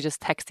 sometimes we just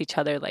text each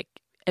other like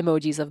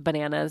emojis of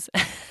bananas.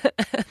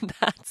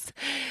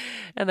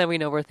 And then we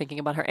know we're thinking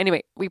about her.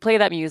 Anyway, we play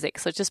that music.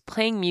 So just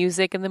playing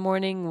music in the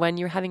morning when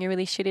you're having a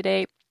really shitty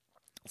day.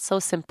 So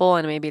simple,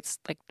 and maybe it's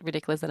like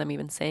ridiculous that I'm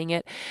even saying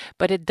it,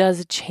 but it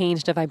does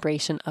change the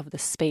vibration of the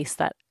space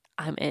that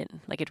I'm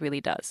in. Like it really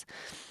does.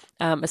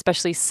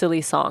 Especially silly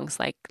songs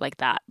like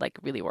that, like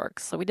really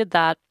works. So we did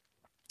that.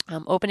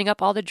 Opening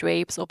up all the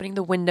drapes, opening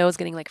the windows,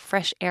 getting like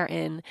fresh air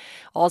in.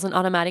 All is an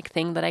automatic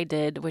thing that I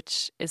did,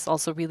 which is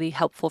also really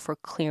helpful for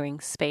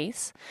clearing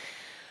space.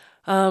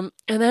 And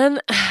then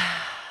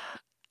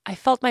I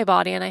felt my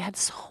body, and I have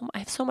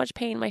so much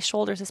pain in my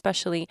shoulders,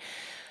 especially.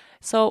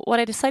 So what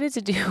I decided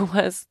to do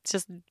was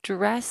just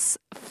dress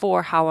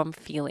for how I'm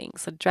feeling.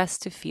 So dress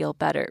to feel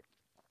better,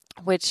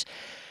 which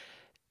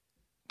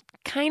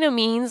kind of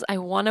means I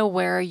want to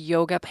wear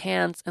yoga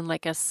pants and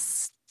like a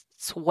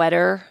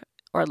sweater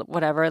or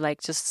whatever, like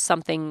just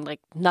something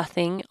like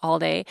nothing all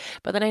day.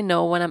 But then I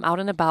know when I'm out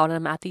and about and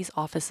I'm at these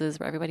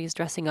offices where everybody's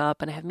dressing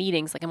up and I have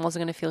meetings, like I'm also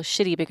going to feel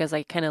shitty because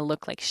I kind of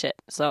look like shit.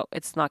 So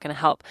it's not going to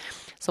help.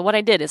 So what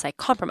I did is I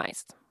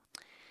compromised.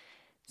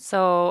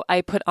 So I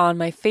put on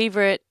my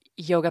favorite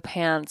yoga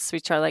pants,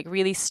 which are like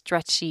really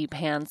stretchy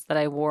pants that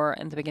I wore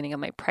in the beginning of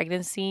my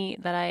pregnancy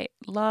that I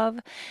love.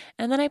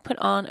 And then I put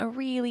on a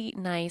really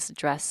nice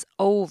dress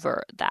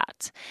over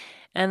that.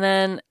 And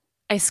then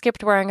I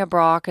skipped wearing a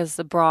bra because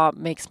the bra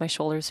makes my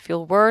shoulders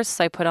feel worse.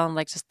 So I put on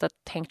like just the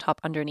tank top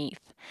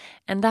underneath.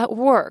 And that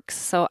works.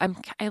 So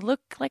I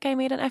look like I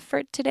made an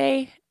effort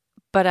today,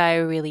 but I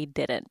really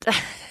didn't.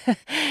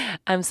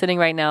 I'm sitting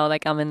right now,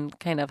 like I'm in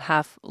kind of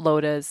half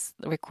lotus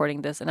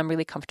recording this, and I'm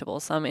really comfortable.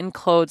 So I'm in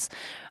clothes,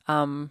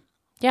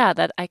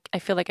 that I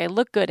feel like I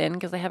look good in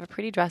because I have a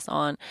pretty dress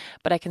on,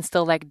 but I can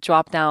still like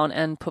drop down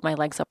and put my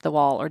legs up the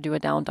wall or do a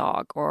down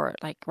dog or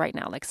like right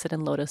now, like sit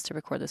in lotus to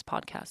record this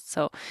podcast.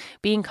 So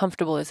being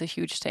comfortable is a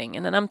huge thing.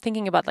 And then I'm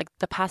thinking about like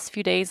the past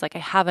few days, like I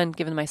haven't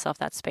given myself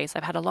that space.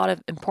 I've had a lot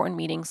of important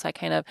meetings, so I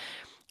kind of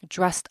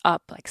dressed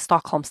up like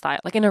Stockholm style.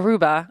 Like in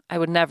Aruba, I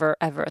would never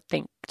ever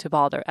think to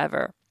bother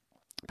ever.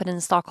 But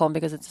in Stockholm,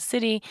 because it's a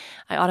city,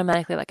 I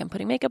automatically like I'm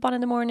putting makeup on in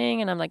the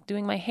morning and I'm like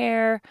doing my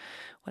hair,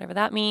 whatever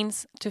that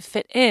means, to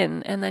fit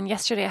in. And then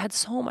yesterday I had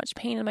so much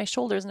pain in my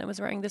shoulders and I was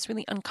wearing this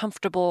really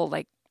uncomfortable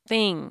like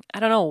thing.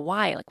 I don't know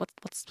why. Like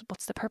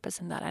what's the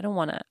purpose in that? I don't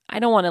want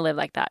to live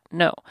like that.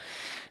 No.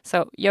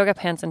 So yoga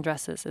pants and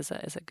dresses is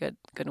a good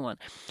one.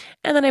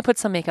 And then I put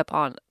some makeup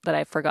on that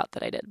I forgot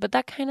that I did. But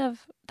that kind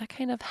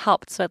of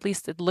helped. So at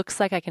least it looks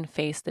like I can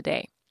face the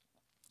day.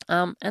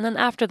 And then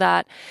after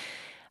that,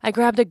 I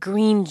grabbed a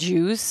green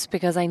juice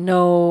because I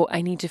know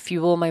I need to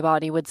fuel my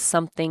body with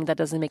something that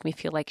doesn't make me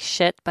feel like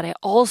shit. But I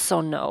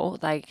also know,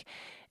 like,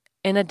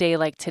 in a day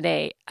like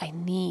today, I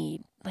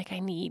need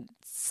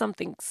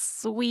something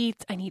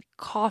sweet. I need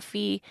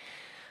coffee.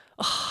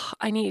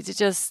 I need to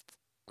just,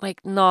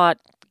 like, not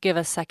give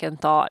a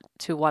second thought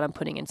to what I'm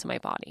putting into my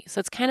body. So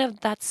it's kind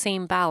of that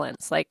same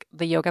balance, like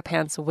the yoga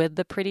pants with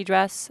the pretty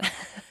dress.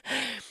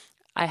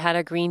 I had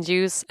a green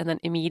juice and then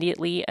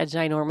immediately a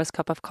ginormous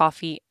cup of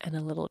coffee and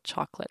a little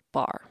chocolate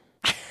bar.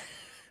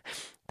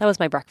 That was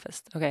my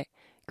breakfast. Okay.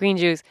 Green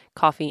juice,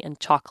 coffee, and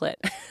chocolate.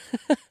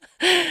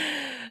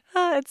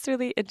 It's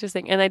really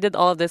interesting. And I did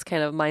all of this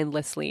kind of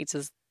mindlessly,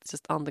 just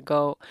on the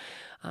go.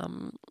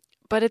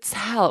 But it's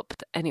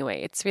helped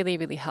anyway. It's really,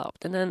 really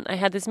helped. And then I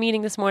had this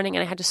meeting this morning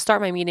and I had to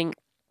start my meeting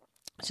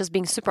just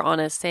being super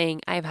honest,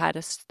 saying I've had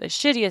the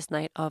shittiest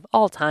night of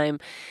all time.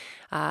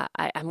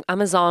 I'm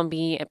a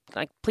zombie.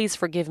 Like, please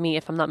forgive me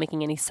if I'm not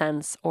making any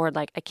sense or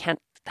like I can't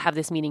have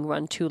this meeting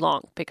run too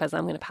long because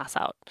I'm going to pass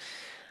out.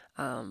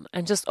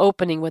 And just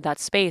opening with that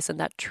space and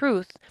that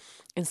truth,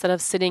 instead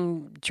of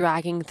sitting,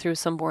 dragging through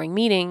some boring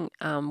meeting,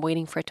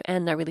 waiting for it to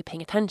end, not really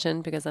paying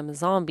attention because I'm a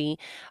zombie,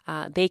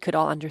 they could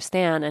all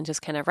understand and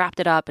just kind of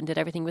wrapped it up and did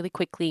everything really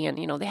quickly. And,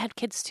 they had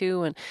kids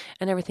too, and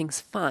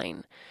everything's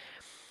fine.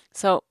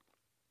 So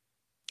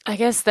I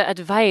guess the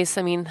advice,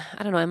 I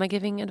don't know, am I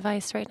giving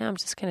advice right now? I'm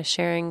just kind of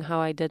sharing how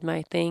I did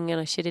my thing on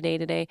a shitty day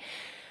today.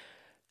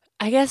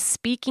 I guess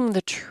speaking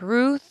the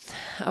truth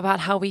about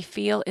how we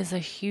feel is a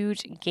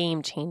huge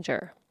game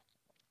changer,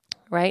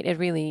 right? It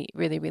really,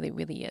 really, really,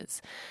 really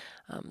is.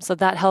 So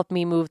that helped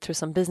me move through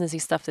some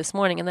businessy stuff this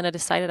morning. And then I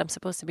decided I'm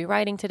supposed to be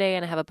writing today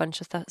and I have a bunch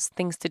of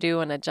things to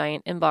do and a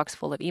giant inbox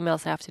full of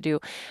emails I have to do.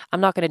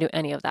 I'm not going to do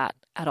any of that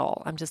at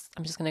all. I'm just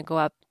going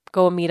to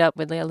go meet up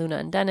with Lea Luna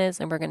and Dennis,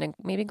 and we're going to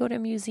maybe go to a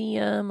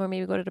museum or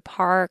maybe go to the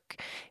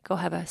park, go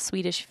have a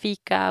Swedish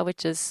fika,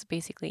 which is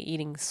basically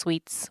eating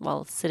sweets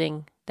while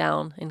sitting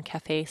down in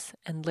cafes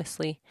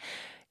endlessly.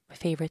 My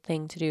favorite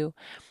thing to do.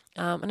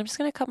 And I'm just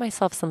going to cut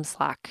myself some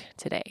slack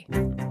today.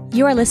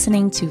 You are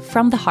listening to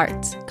From the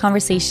Heart,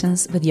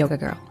 Conversations with Yoga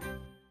Girl.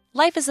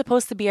 Life is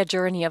supposed to be a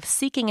journey of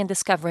seeking and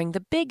discovering the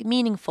big,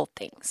 meaningful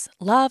things.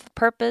 Love,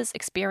 purpose,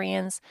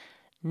 experience,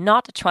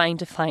 not trying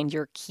to find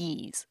your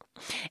keys.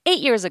 8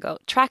 years ago,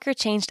 Tracker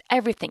changed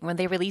everything when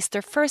they released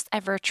their first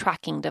ever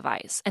tracking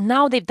device. And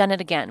now they've done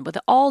it again with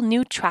the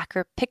all-new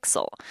Tracker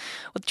Pixel.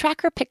 With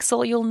Tracker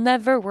Pixel, you'll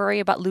never worry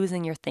about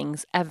losing your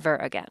things ever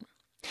again.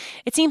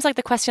 It seems like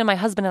the question my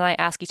husband and I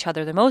ask each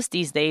other the most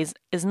these days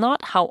is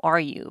not how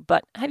are you,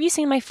 but have you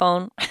seen my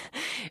phone?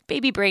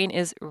 Baby brain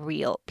is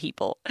real,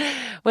 people.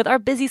 With our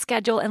busy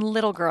schedule and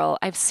little girl,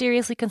 I've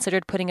seriously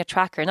considered putting a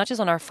tracker not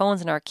just on our phones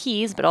and our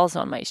keys, but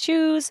also on my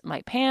shoes,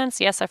 my pants.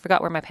 Yes, I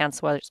forgot where my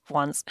pants was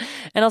once.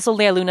 And also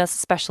Lea Luna's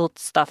special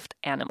stuffed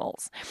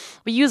animals.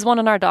 We use one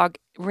on our dog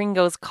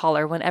Ringo's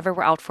collar whenever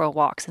we're out for a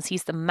walk, since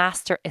he's the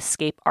master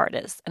escape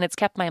artist, and it's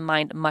kept my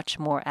mind much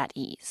more at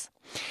ease.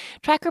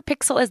 Tracker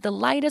Pixel is the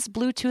lightest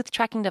Bluetooth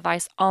tracking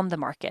device on the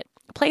market.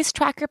 Place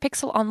Tracker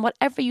Pixel on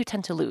whatever you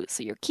tend to lose,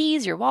 so your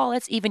keys, your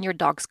wallets, even your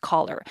dog's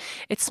collar.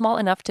 It's small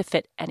enough to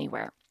fit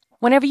anywhere.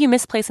 Whenever you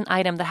misplace an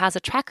item that has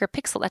a Tracker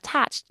Pixel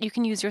attached, you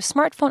can use your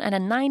smartphone, and a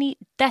 90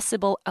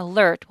 decibel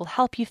alert will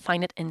help you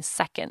find it in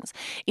seconds.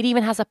 It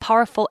even has a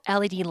powerful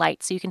LED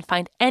light so you can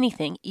find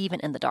anything, even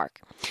in the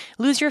dark.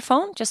 Lose your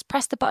phone? Just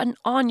press the button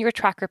on your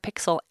Tracker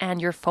Pixel and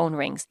your phone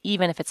rings,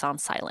 even if it's on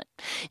silent.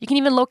 You can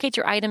even locate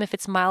your item if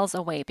it's miles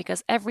away,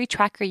 because every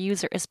Tracker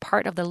user is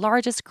part of the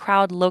largest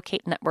crowd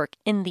locate network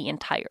in the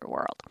entire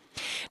world.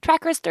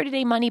 Tracker's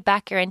 30-day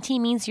money-back guarantee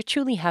means you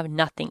truly have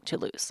nothing to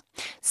lose.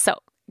 So,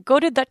 go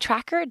to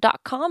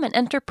thetracker.com and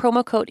enter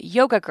promo code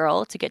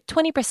YOGAGIRL to get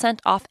 20%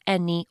 off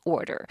any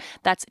order.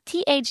 That's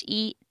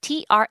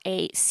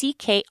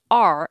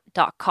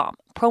THETRACKR.com.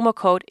 Promo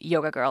code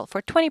YOGAGIRL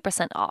for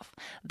 20% off.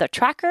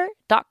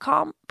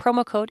 Thetracker.com,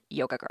 promo code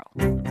YOGAGIRL.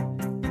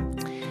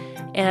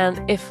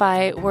 And if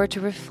I were to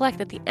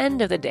reflect at the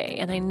end of the day,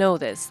 and I know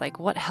this, like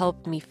what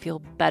helped me feel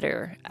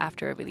better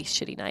after a really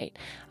shitty night,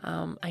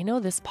 I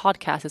know this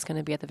podcast is going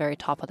to be at the very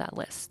top of that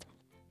list.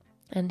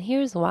 And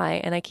here's why,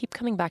 and I keep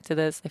coming back to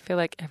this. I feel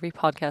like every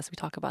podcast we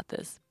talk about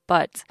this,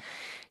 but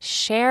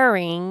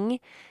sharing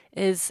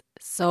is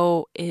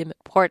so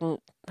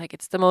important. Like,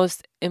 it's the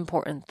most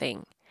important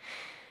thing.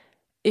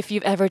 If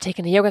you've ever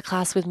taken a yoga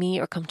class with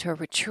me or come to a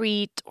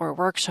retreat or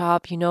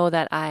workshop, you know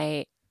that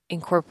I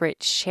incorporate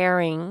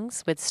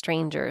sharings with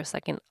strangers,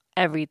 like in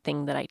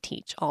everything that I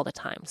teach all the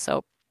time.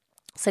 So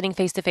sitting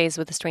face-to-face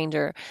with a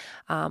stranger,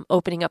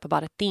 opening up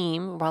about a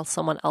theme while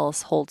someone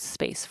else holds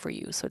space for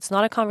you. So it's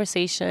not a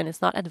conversation,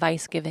 it's not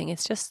advice giving,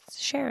 it's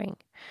just sharing.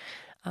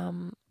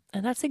 And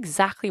that's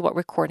exactly what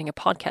recording a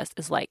podcast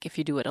is like if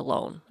you do it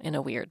alone in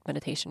a weird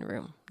meditation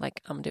room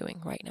like I'm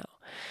doing right now.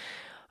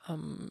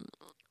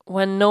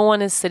 When no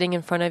one is sitting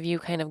in front of you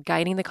kind of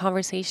guiding the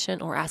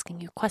conversation or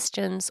asking you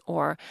questions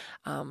or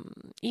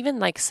even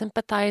like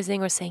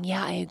sympathizing or saying,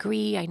 yeah, I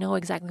agree, I know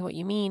exactly what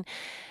you mean.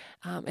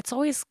 It's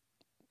always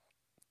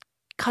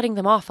cutting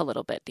them off a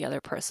little bit, the other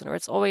person, or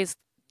it's always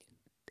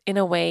in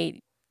a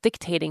way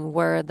dictating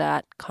where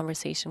that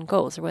conversation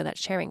goes or where that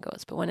sharing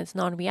goes. But when it's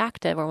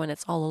non-reactive or when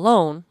it's all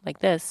alone like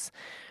this,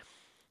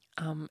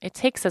 it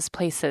takes us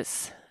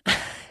places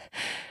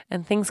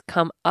and things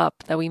come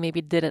up that we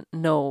maybe didn't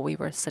know we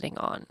were sitting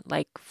on.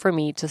 Like for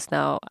me just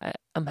now,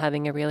 I'm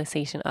having a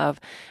realization of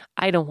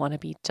I don't want to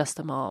be just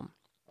a mom.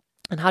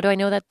 And how do I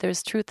know that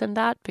there's truth in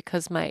that?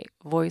 Because my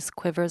voice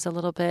quivers a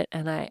little bit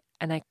and I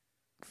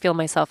feel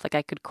myself like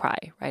I could cry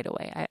right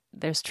away.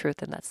 There's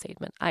truth in that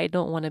statement. I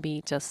don't want to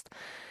be just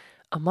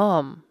a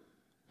mom.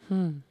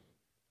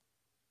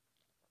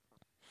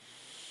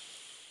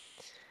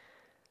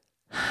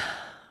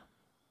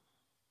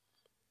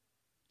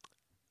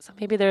 So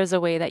maybe there's a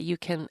way that you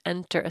can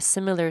enter a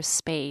similar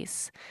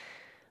space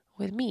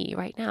with me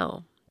right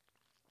now.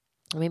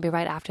 Maybe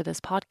right after this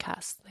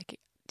podcast. Like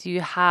Do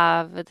you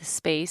have the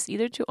space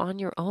either to on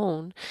your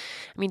own?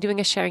 I mean, doing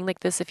a sharing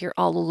like this, if you're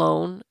all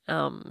alone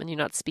and you're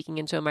not speaking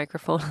into a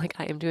microphone like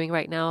I am doing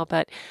right now,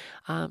 but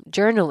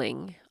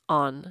journaling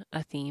on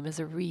a theme is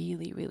a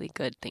really, really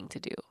good thing to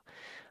do.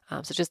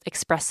 So just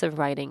expressive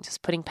writing,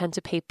 just putting pen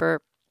to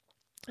paper.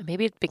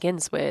 Maybe it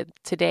begins with,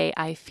 today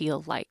I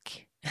feel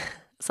like,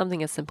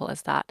 something as simple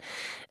as that.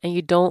 And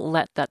you don't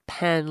let that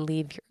pen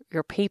leave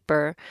your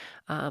paper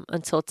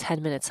until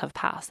 10 minutes have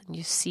passed, and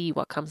you see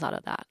what comes out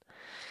of that.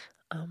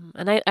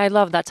 And I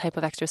love that type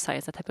of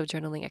exercise, that type of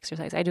journaling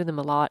exercise. I do them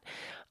a lot.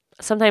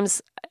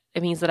 Sometimes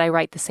it means that I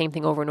write the same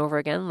thing over and over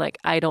again. Like,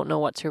 I don't know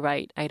what to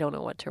write. I don't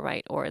know what to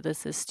write. Or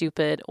this is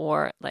stupid.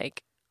 Or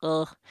like,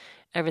 ugh,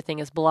 everything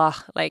is blah.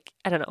 Like,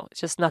 I don't know.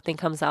 It's just nothing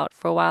comes out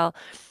for a while.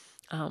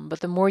 But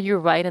the more you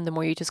write and the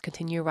more you just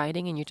continue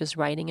writing and you're just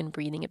writing and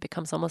breathing, it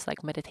becomes almost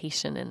like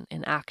meditation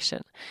in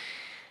action.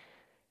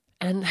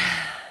 And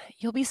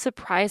you'll be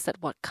surprised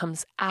at what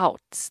comes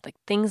out, like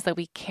things that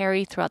we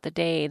carry throughout the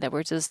day that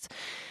we're just,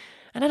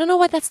 and I don't know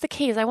why that's the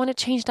case. I want to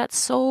change that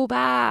so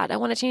bad.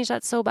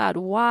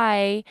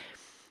 Why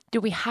do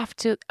we have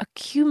to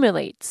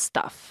accumulate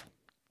stuff?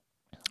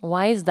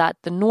 Why is that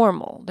the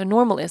normal? The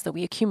normal is that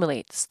we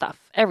accumulate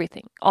stuff,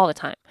 everything, all the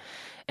time.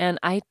 And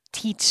I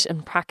teach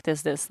and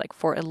practice this like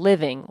for a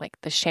living, like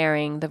the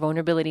sharing, the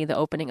vulnerability, the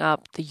opening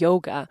up, the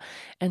yoga.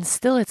 And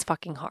still it's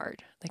fucking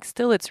hard. Like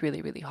still it's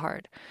really, really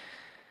hard.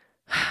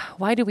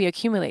 Why do we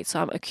accumulate? So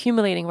I'm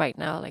accumulating right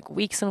now, like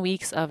weeks and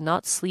weeks of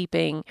not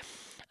sleeping.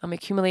 I'm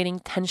accumulating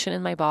tension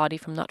in my body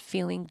from not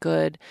feeling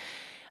good.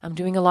 I'm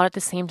doing a lot at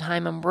the same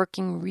time. I'm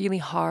working really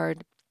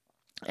hard.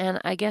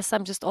 And I guess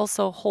I'm just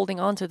also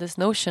holding on to this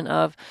notion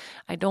of,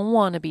 I don't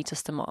want to be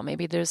just a mom.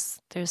 Maybe there's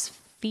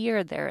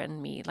fear there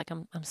in me. Like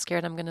I'm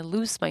scared I'm going to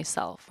lose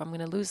myself. I'm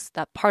going to lose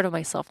that part of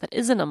myself that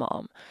isn't a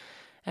mom.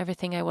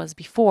 Everything I was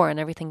before and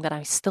everything that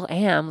I still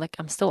am, like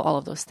I'm still all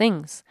of those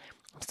things.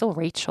 I'm still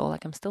Rachel,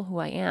 like I'm still who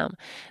I am.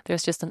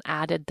 There's just an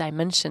added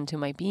dimension to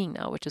my being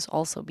now, which is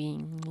also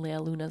being Lea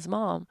Luna's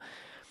mom.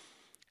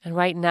 And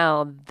right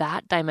now,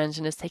 that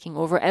dimension is taking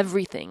over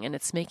everything, and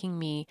it's making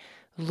me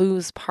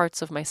lose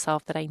parts of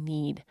myself that I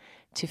need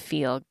to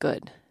feel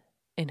good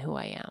in who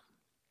I am.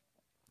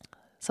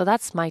 So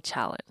that's my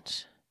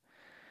challenge.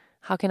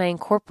 How can I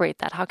incorporate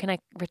that? How can I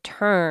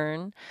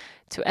return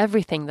to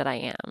everything that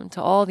I am,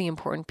 to all the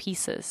important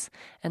pieces,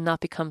 and not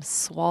become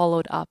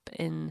swallowed up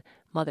in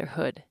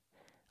motherhood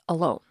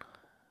alone?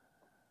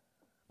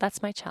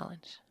 That's my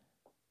challenge.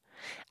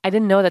 I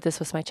didn't know that this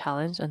was my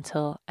challenge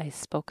until I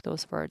spoke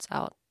those words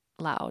out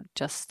loud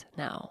just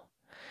now.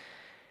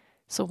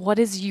 So what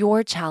is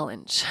your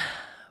challenge?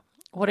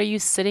 What are you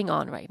sitting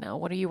on right now?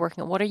 What are you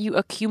working on? What are you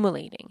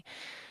accumulating?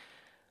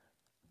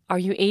 Are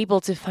you able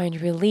to find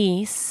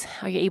release?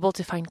 Are you able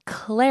to find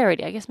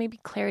clarity? I guess maybe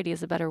clarity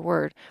is a better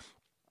word.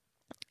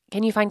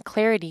 Can you find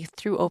clarity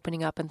through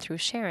opening up and through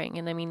sharing?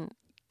 And I mean,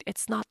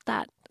 it's not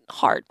that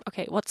hard.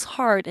 Okay, what's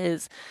hard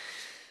is,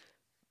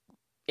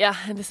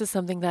 and this is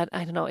something that,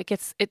 I don't know,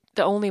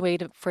 the only way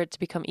for it to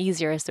become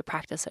easier is to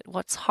practice it.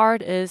 What's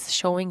hard is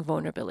showing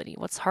vulnerability.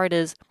 What's hard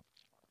is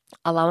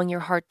allowing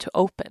your heart to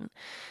open.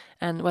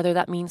 And whether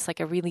that means like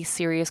a really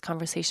serious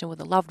conversation with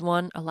a loved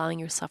one, allowing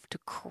yourself to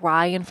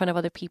cry in front of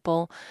other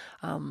people,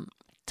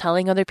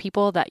 telling other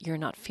people that you're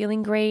not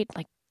feeling great,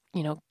 like,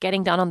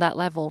 getting down on that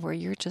level where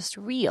you're just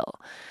real.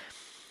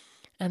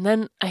 And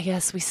then I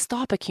guess we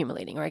stop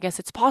accumulating, or I guess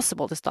it's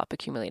possible to stop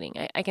accumulating.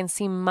 I can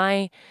see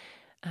my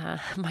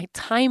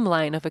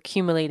timeline of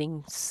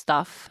accumulating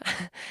stuff.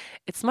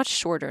 It's much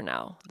shorter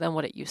now than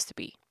what it used to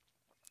be.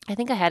 I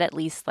think I had at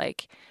least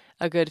like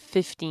a good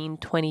 15,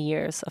 20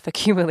 years of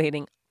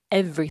accumulating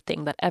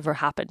everything that ever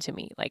happened to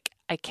me. Like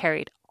I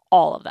carried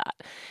all of that.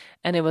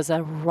 And it was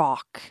a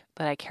rock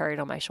that I carried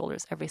on my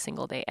shoulders every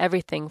single day.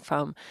 Everything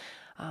from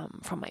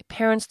my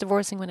parents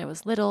divorcing when I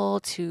was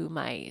little, to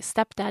my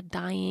stepdad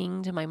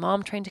dying, to my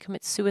mom trying to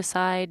commit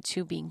suicide,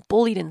 to being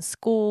bullied in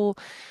school,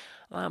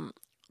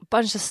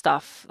 bunch of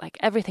stuff, like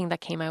everything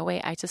that came my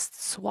way. I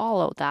just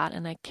swallowed that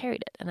and I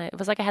carried it. And it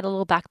was like I had a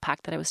little backpack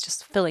that I was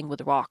just filling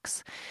with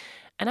rocks.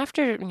 And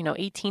after,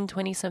 18,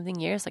 20 something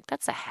years, like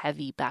that's a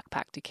heavy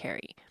backpack to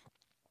carry.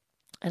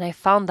 And I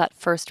found that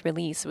first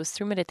release. It was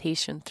through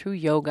meditation, through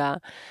yoga.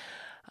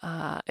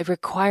 It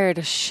required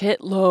a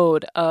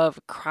shitload of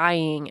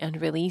crying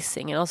and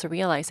releasing, and also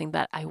realizing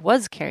that I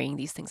was carrying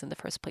these things in the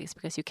first place,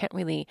 because you can't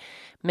really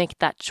make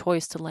that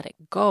choice to let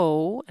it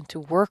go and to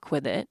work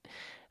with it,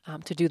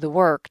 to do the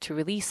work, to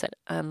release it,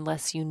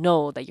 unless you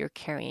know that you're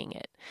carrying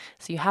it.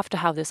 So you have to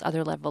have this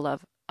other level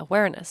of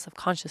awareness, of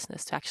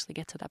consciousness, to actually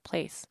get to that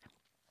place.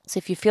 So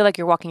if you feel like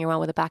you're walking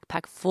around with a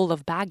backpack full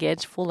of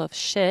baggage, full of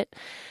shit,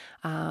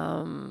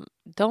 don't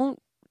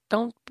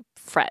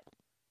fret.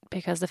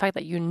 Because the fact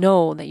that you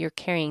know that you're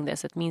carrying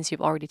this, it means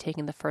you've already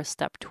taken the first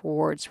step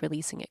towards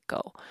releasing it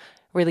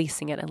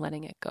and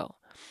letting it go.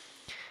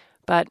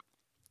 But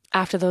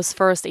after those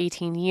first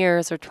 18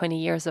 years or 20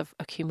 years of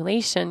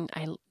accumulation,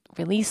 I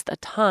released a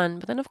ton,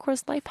 but then of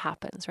course life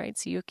happens, right?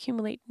 So you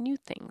accumulate new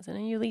things and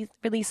then you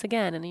release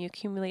again and then you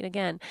accumulate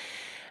again.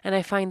 And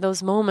I find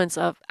those moments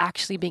of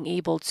actually being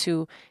able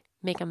to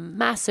make a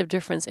massive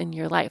difference in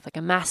your life, like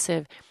a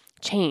massive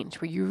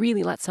change where you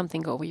really let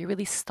something go, where you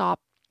really stop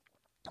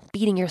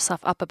beating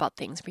yourself up about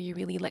things, where you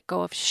really let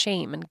go of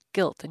shame and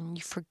guilt and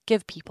you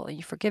forgive people and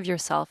you forgive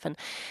yourself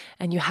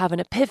and you have an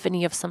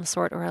epiphany of some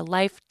sort or a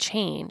life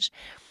change.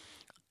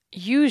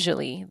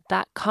 Usually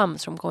that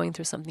comes from going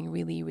through something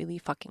really, really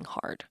fucking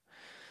hard.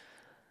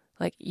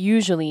 Like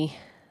usually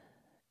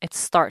it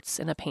starts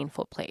in a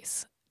painful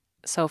place.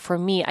 So for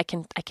me, I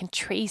can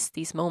trace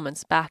these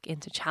moments back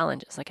into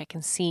challenges. Like I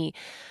can see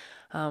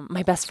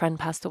my best friend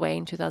passed away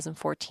in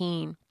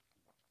 2014.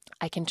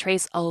 I can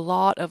trace a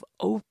lot of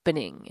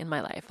opening in my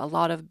life, a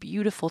lot of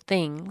beautiful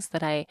things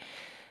that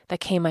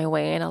came my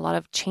way, and a lot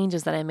of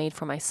changes that I made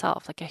for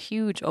myself, like a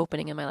huge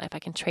opening in my life. I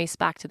can trace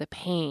back to the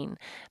pain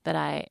that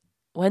I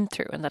went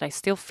through and that I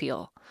still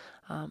feel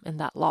in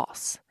that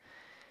loss.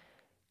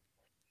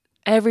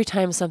 Every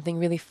time something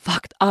really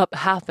fucked up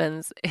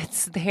happens,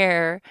 it's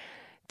there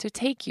to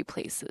take you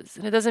places.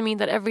 And it doesn't mean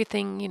that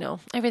everything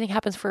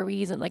happens for a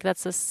reason. Like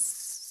that's a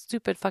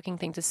stupid fucking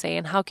thing to say.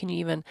 And how can you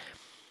even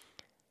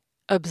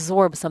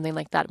absorb something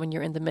like that when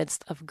you're in the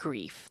midst of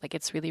grief? Like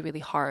it's really, really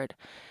hard.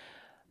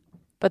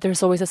 But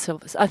there's always a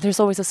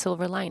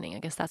silver lining. I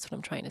guess that's what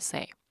I'm trying to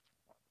say.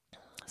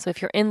 So if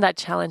you're in that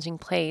challenging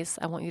place,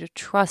 I want you to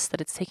trust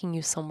that it's taking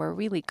you somewhere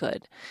really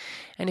good.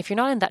 And if you're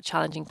not in that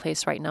challenging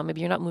place right now,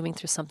 maybe you're not moving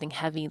through something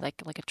heavy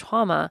like a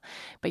trauma,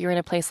 but you're in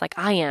a place like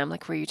I am,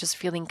 like where you're just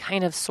feeling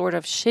kind of sort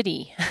of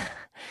shitty.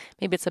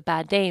 Maybe it's a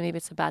bad day, maybe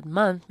it's a bad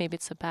month, maybe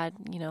it's a bad,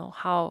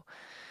 how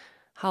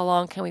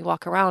long can we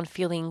walk around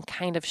feeling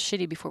kind of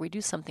shitty before we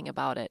do something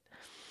about it?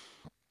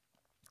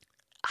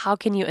 How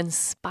can you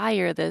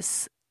inspire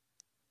this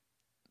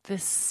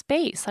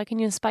space? How can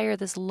you inspire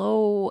this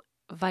low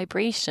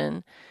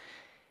vibration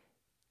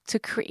to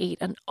create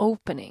an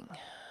opening?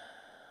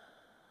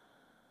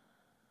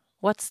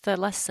 What's the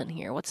lesson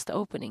here? What's the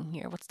opening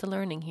here? What's the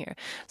learning here?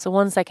 So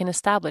once I can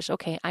establish,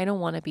 okay, I don't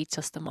want to be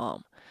just a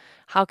mom.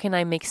 How can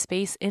I make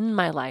space in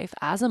my life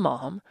as a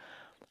mom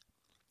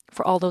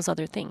for all those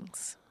other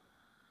things?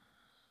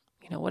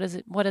 What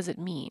does it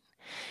mean?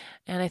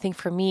 And I think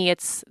for me,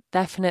 it's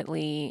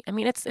definitely,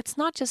 it's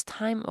not just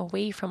time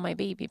away from my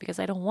baby, because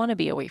I don't want to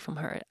be away from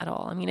her at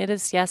all. It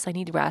is, yes, I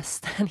need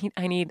rest.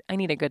 I need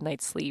a good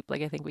night's sleep.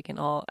 Like I think we can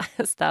all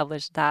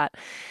establish that.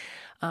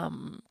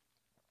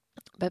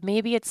 But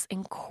maybe it's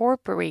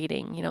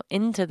incorporating,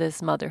 into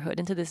this motherhood,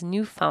 into this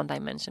newfound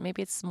dimension.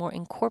 Maybe it's more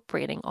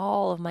incorporating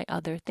all of my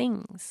other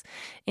things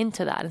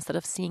into that instead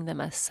of seeing them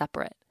as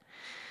separate.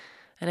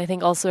 And I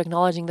think also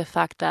acknowledging the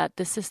fact that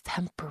this is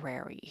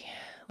temporary.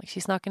 Like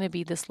she's not going to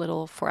be this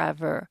little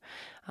forever.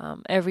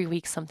 Every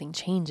week something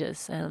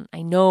changes. And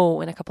I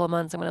know in a couple of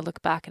months I'm going to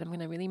look back and I'm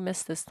going to really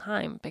miss this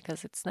time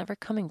because it's never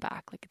coming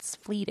back. Like it's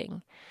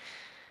fleeting.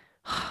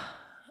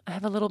 I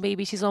have a little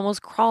baby. She's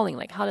almost crawling.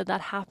 Like how did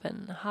that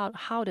happen?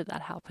 How did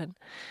that happen?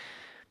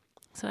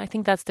 So I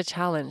think that's the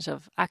challenge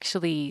of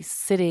actually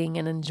sitting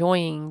and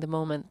enjoying the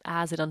moment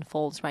as it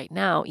unfolds right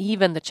now,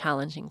 even the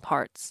challenging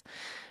parts,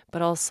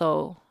 but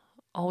also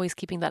always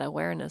keeping that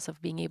awareness of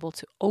being able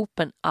to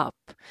open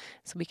up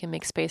so we can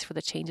make space for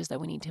the changes that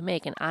we need to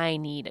make. And I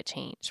need a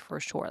change for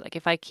sure. Like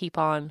if I keep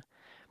on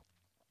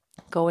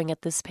going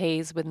at this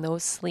pace with no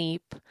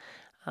sleep,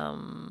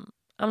 I'm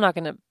not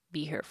going to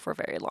be here for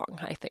very long,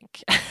 I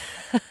think.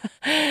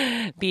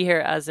 Be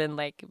here as in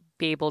like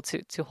be able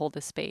to hold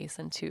this space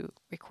and to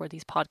record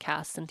these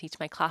podcasts and teach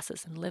my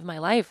classes and live my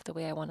life the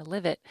way I want to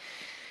live it.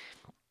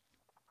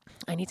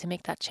 I need to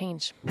make that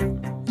change.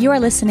 You are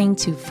listening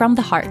to From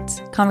the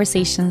Heart,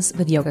 Conversations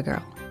with Yoga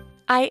Girl.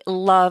 I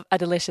love a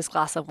delicious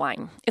glass of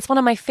wine. It's one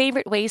of my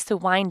favorite ways to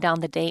wind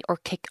down the day or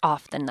kick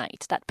off the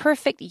night. That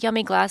perfect,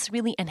 yummy glass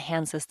really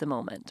enhances the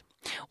moment.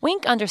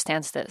 Winc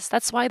understands this.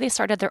 That's why they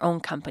started their own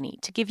company,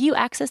 to give you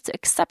access to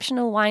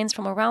exceptional wines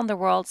from around the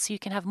world so you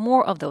can have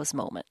more of those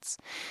moments.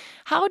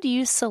 How do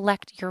you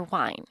select your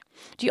wine?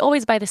 Do you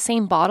always buy the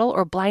same bottle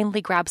or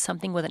blindly grab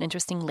something with an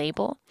interesting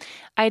label?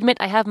 I admit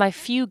I have my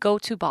few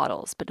go-to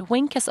bottles, but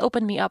Winc has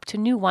opened me up to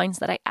new wines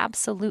that I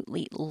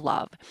absolutely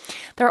love.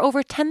 There are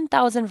over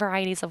 10,000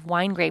 varieties of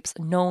wine grapes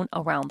known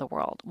around the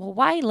world. Well,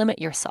 why limit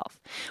yourself?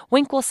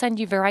 Winc will send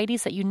you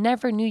varieties that you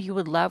never knew you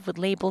would love with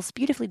labels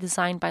beautifully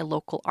designed by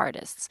local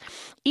artists.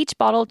 Each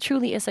bottle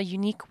truly is a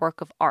unique work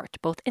of art,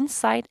 both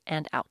inside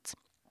and out.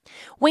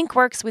 Winc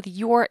works with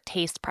your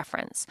taste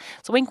preference.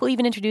 So Winc will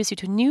even introduce you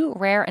to new,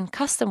 rare, and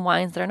custom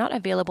wines that are not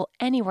available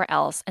anywhere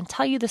else and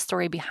tell you the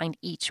story behind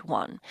each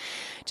one.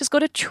 Just go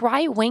to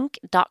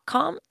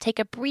trywinc.com, take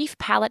a brief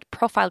palate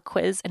profile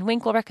quiz, and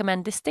Winc will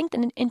recommend distinct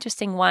and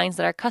interesting wines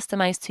that are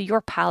customized to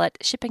your palate,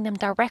 shipping them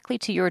directly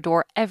to your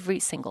door every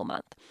single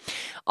month.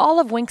 All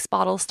of Winc's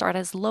bottles start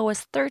as low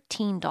as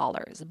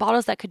 $13,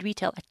 bottles that could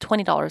retail at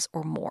 $20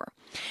 or more.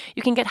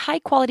 You can get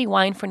high-quality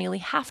wine for nearly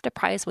half the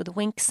price with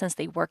Winc since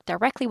they work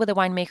directly directly with the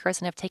winemakers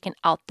and have taken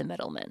out the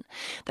middlemen.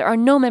 There are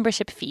no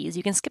membership fees.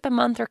 You can skip a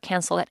month or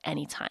cancel at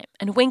any time.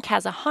 And Winc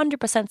has a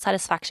 100%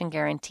 satisfaction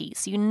guarantee,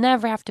 so you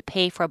never have to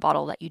pay for a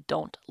bottle that you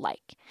don't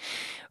like.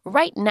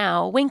 Right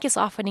now, Winc is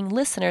offering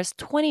listeners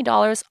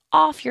 $20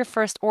 off your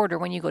first order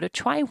when you go to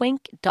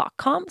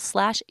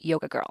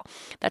trywinc.com/yogagirl.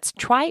 That's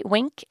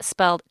trywinc,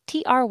 spelled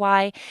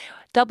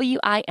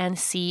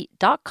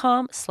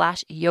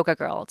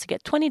TRYWINC.com/yogagirl to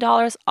get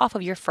 $20 off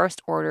of your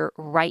first order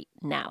right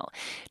now.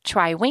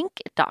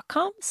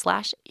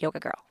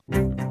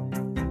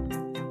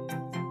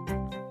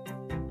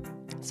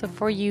 Trywinc.com/yogagirl. So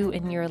for you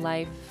in your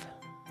life,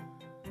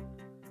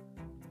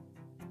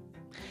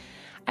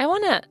 I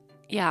want to,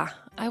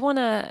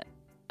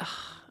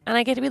 and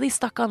I get really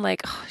stuck on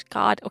like, oh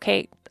God,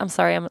 okay, I'm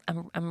sorry, I'm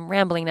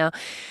rambling now.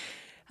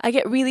 I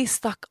get really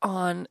stuck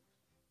on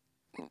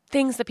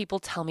things that people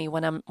tell me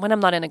when I'm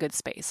not in a good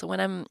space. So when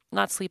I'm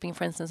not sleeping,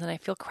 for instance, and I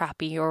feel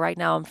crappy, or right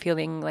now I'm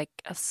feeling like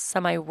a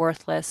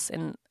semi-worthless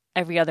in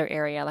every other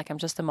area, like I'm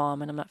just a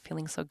mom and I'm not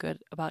feeling so good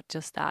about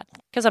just that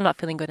because I'm not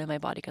feeling good in my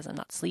body because I'm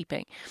not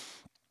sleeping.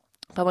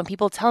 But when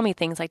people tell me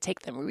things, I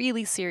take them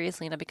really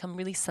seriously and I become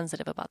really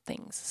sensitive about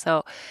things.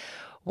 So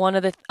one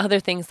of the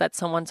other things that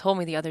someone told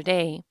me the other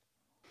day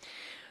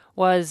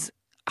was,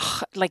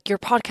 like, your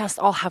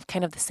podcasts all have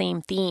kind of the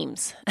same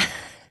themes.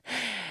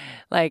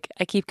 Like,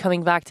 I keep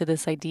coming back to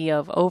this idea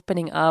of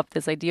opening up,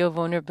 this idea of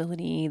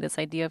vulnerability, this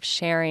idea of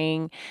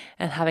sharing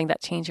and having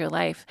that change your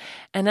life.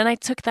 And then I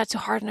took that to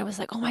heart and I was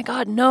like, oh my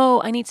God,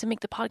 no, I need to make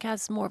the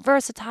podcast more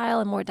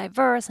versatile and more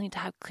diverse. I need to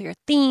have clear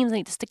themes. I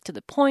need to stick to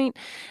the point.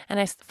 And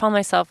I found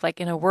myself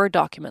like in a Word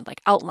document,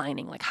 like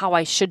outlining like how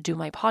I should do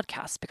my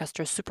podcast because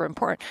they're super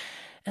important.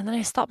 And then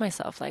I stopped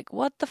myself like,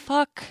 what the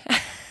fuck?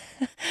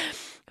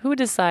 Who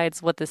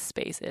decides what this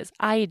space is?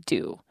 I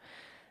do.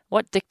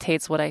 What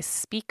dictates what I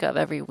speak of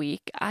every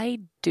week?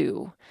 I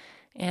do.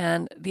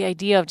 And the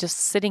idea of just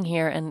sitting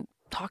here and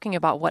talking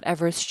about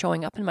whatever is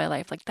showing up in my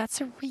life, like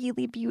that's a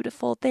really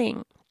beautiful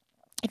thing.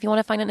 If you want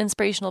to find an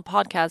inspirational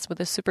podcast with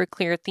a super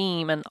clear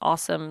theme and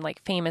awesome,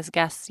 like famous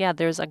guests, yeah,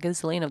 there's a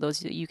gazillion of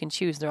those that you can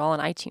choose. They're all on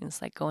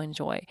iTunes. Like, go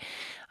enjoy.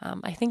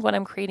 I think what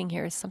I'm creating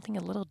here is something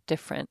a little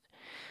different.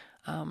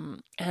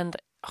 And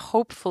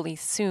hopefully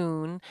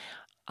soon,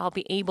 I'll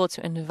be able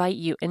to invite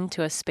you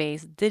into a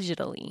space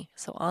digitally,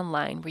 so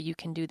online, where you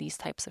can do these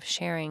types of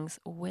sharings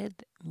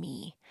with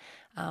me.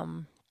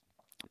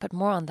 But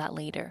more on that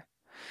later.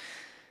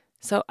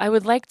 So I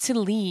would like to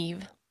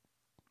leave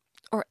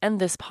or end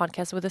this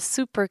podcast with a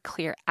super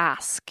clear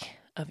ask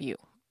of you.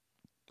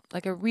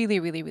 Like a really,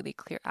 really, really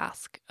clear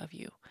ask of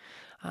you.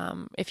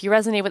 If you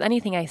resonate with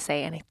anything I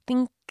say, and I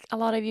think a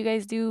lot of you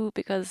guys do,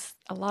 because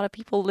a lot of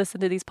people listen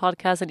to these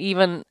podcasts, and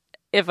even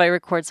if I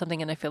record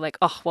something and I feel like,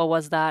 oh, what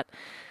was that?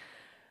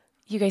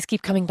 You guys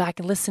keep coming back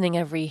and listening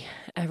every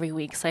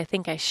week. So I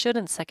think I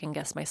shouldn't second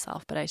guess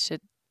myself, but I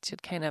should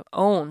kind of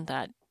own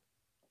that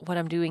what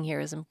I'm doing here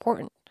is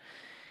important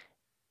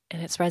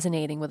and it's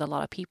resonating with a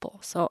lot of people.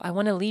 So I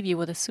want to leave you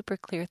with a super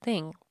clear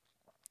thing.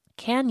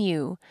 Can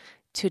you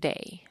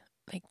today,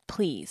 like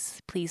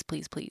please,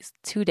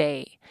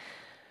 today,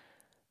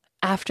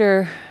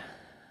 after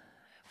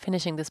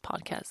finishing this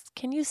podcast,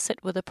 can you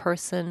sit with a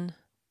person,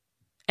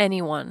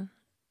 anyone,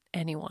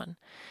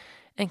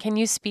 and can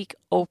you speak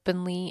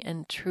openly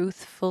and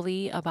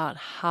truthfully about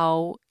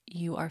how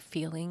you are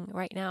feeling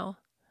right now?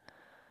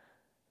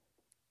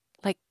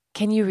 Like,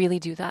 can you really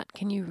do that?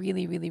 Can you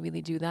really, really,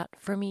 really do that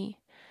for me?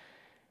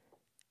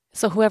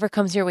 So whoever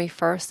comes your way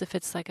first, if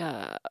it's like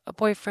a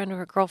boyfriend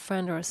or a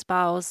girlfriend or a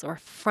spouse or a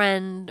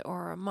friend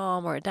or a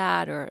mom or a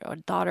dad or a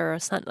daughter or a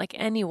son, like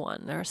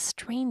anyone, or a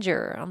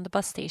stranger on the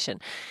bus station,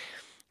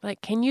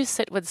 like, can you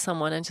sit with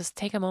someone and just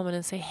take a moment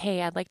and say,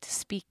 hey, I'd like to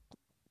speak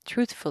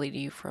truthfully to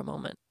you for a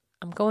moment.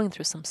 I'm going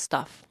through some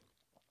stuff.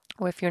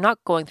 Or if you're not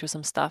going through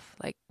some stuff,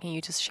 like, can you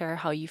just share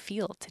how you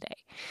feel today?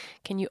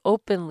 Can you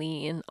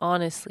openly and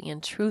honestly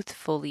and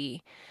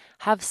truthfully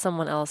have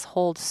someone else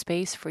hold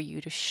space for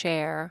you to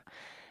share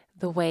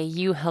the way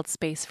you held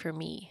space for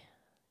me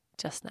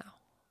just now?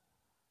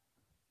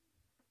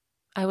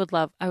 I would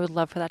love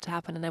for that to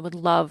happen, and I would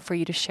love for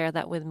you to share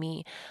that with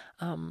me.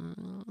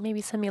 Maybe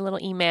send me a little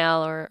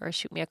email or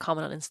shoot me a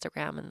comment on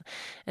Instagram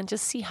and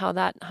just see how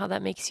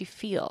that makes you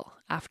feel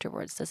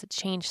afterwards. Does it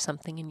change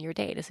something in your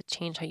day? Does it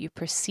change how you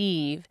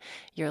perceive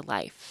your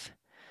life?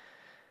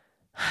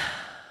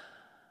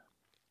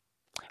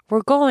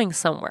 We're going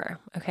somewhere,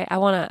 okay? I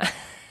want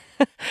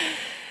to...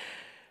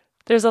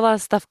 There's a lot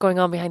of stuff going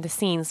on behind the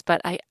scenes, but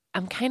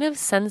I'm kind of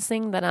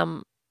sensing that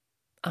I'm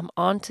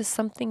onto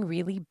something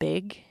really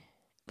big.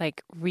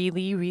 Like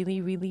really,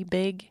 really, really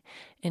big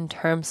in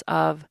terms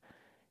of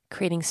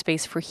creating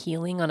space for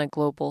healing on a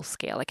global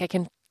scale. Like I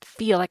can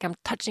feel like I'm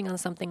touching on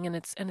something and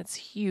it's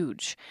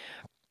huge.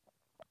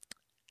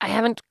 I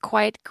haven't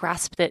quite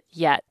grasped it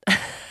yet,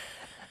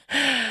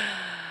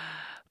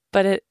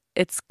 but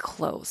it's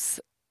close.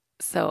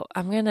 So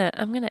I'm gonna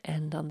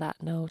end on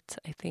that note,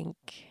 I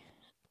think.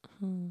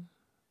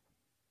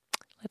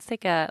 Let's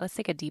take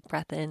a deep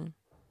breath in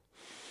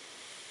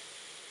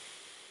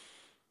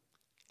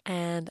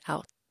and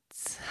out.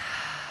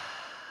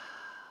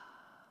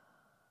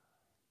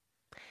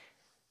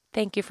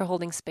 Thank you for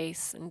holding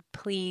space, and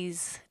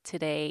please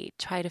today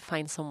try to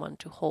find someone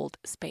to hold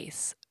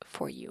space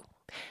for you.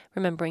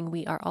 Remembering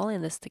we are all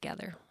in this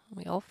together.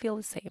 We all feel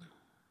the same.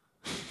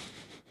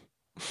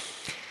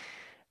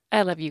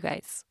 I love you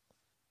guys.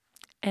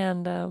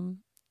 And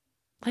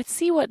let's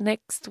see what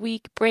next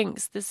week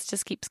brings. This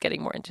just keeps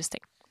getting more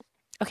interesting.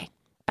 Okay,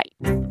 bye.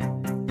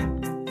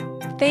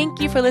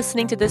 Thank you for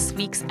listening to this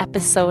week's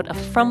episode of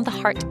From the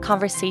Heart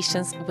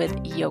Conversations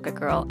with Yoga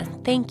Girl,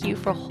 and thank you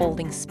for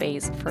holding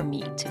space for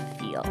me to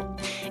feel.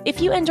 If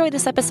you enjoyed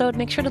this episode,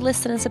 make sure to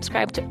listen and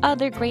subscribe to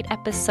other great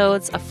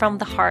episodes of From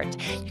the Heart.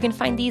 You can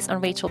find these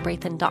on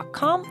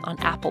rachelbraithen.com, on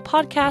Apple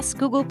Podcasts,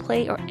 Google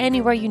Play, or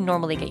anywhere you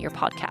normally get your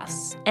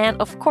podcasts. And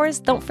of course,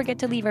 don't forget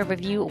to leave a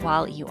review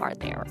while you are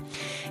there.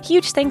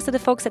 Huge thanks to the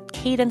folks at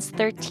Cadence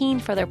 13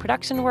 for their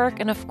production work,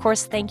 and of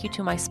course, thank you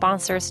to my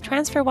sponsors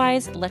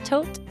TransferWise,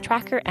 Latote,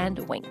 Tracker, and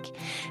Wink.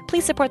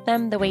 Please support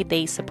them the way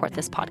they support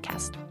this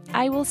podcast.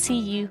 I will see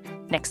you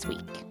next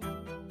week.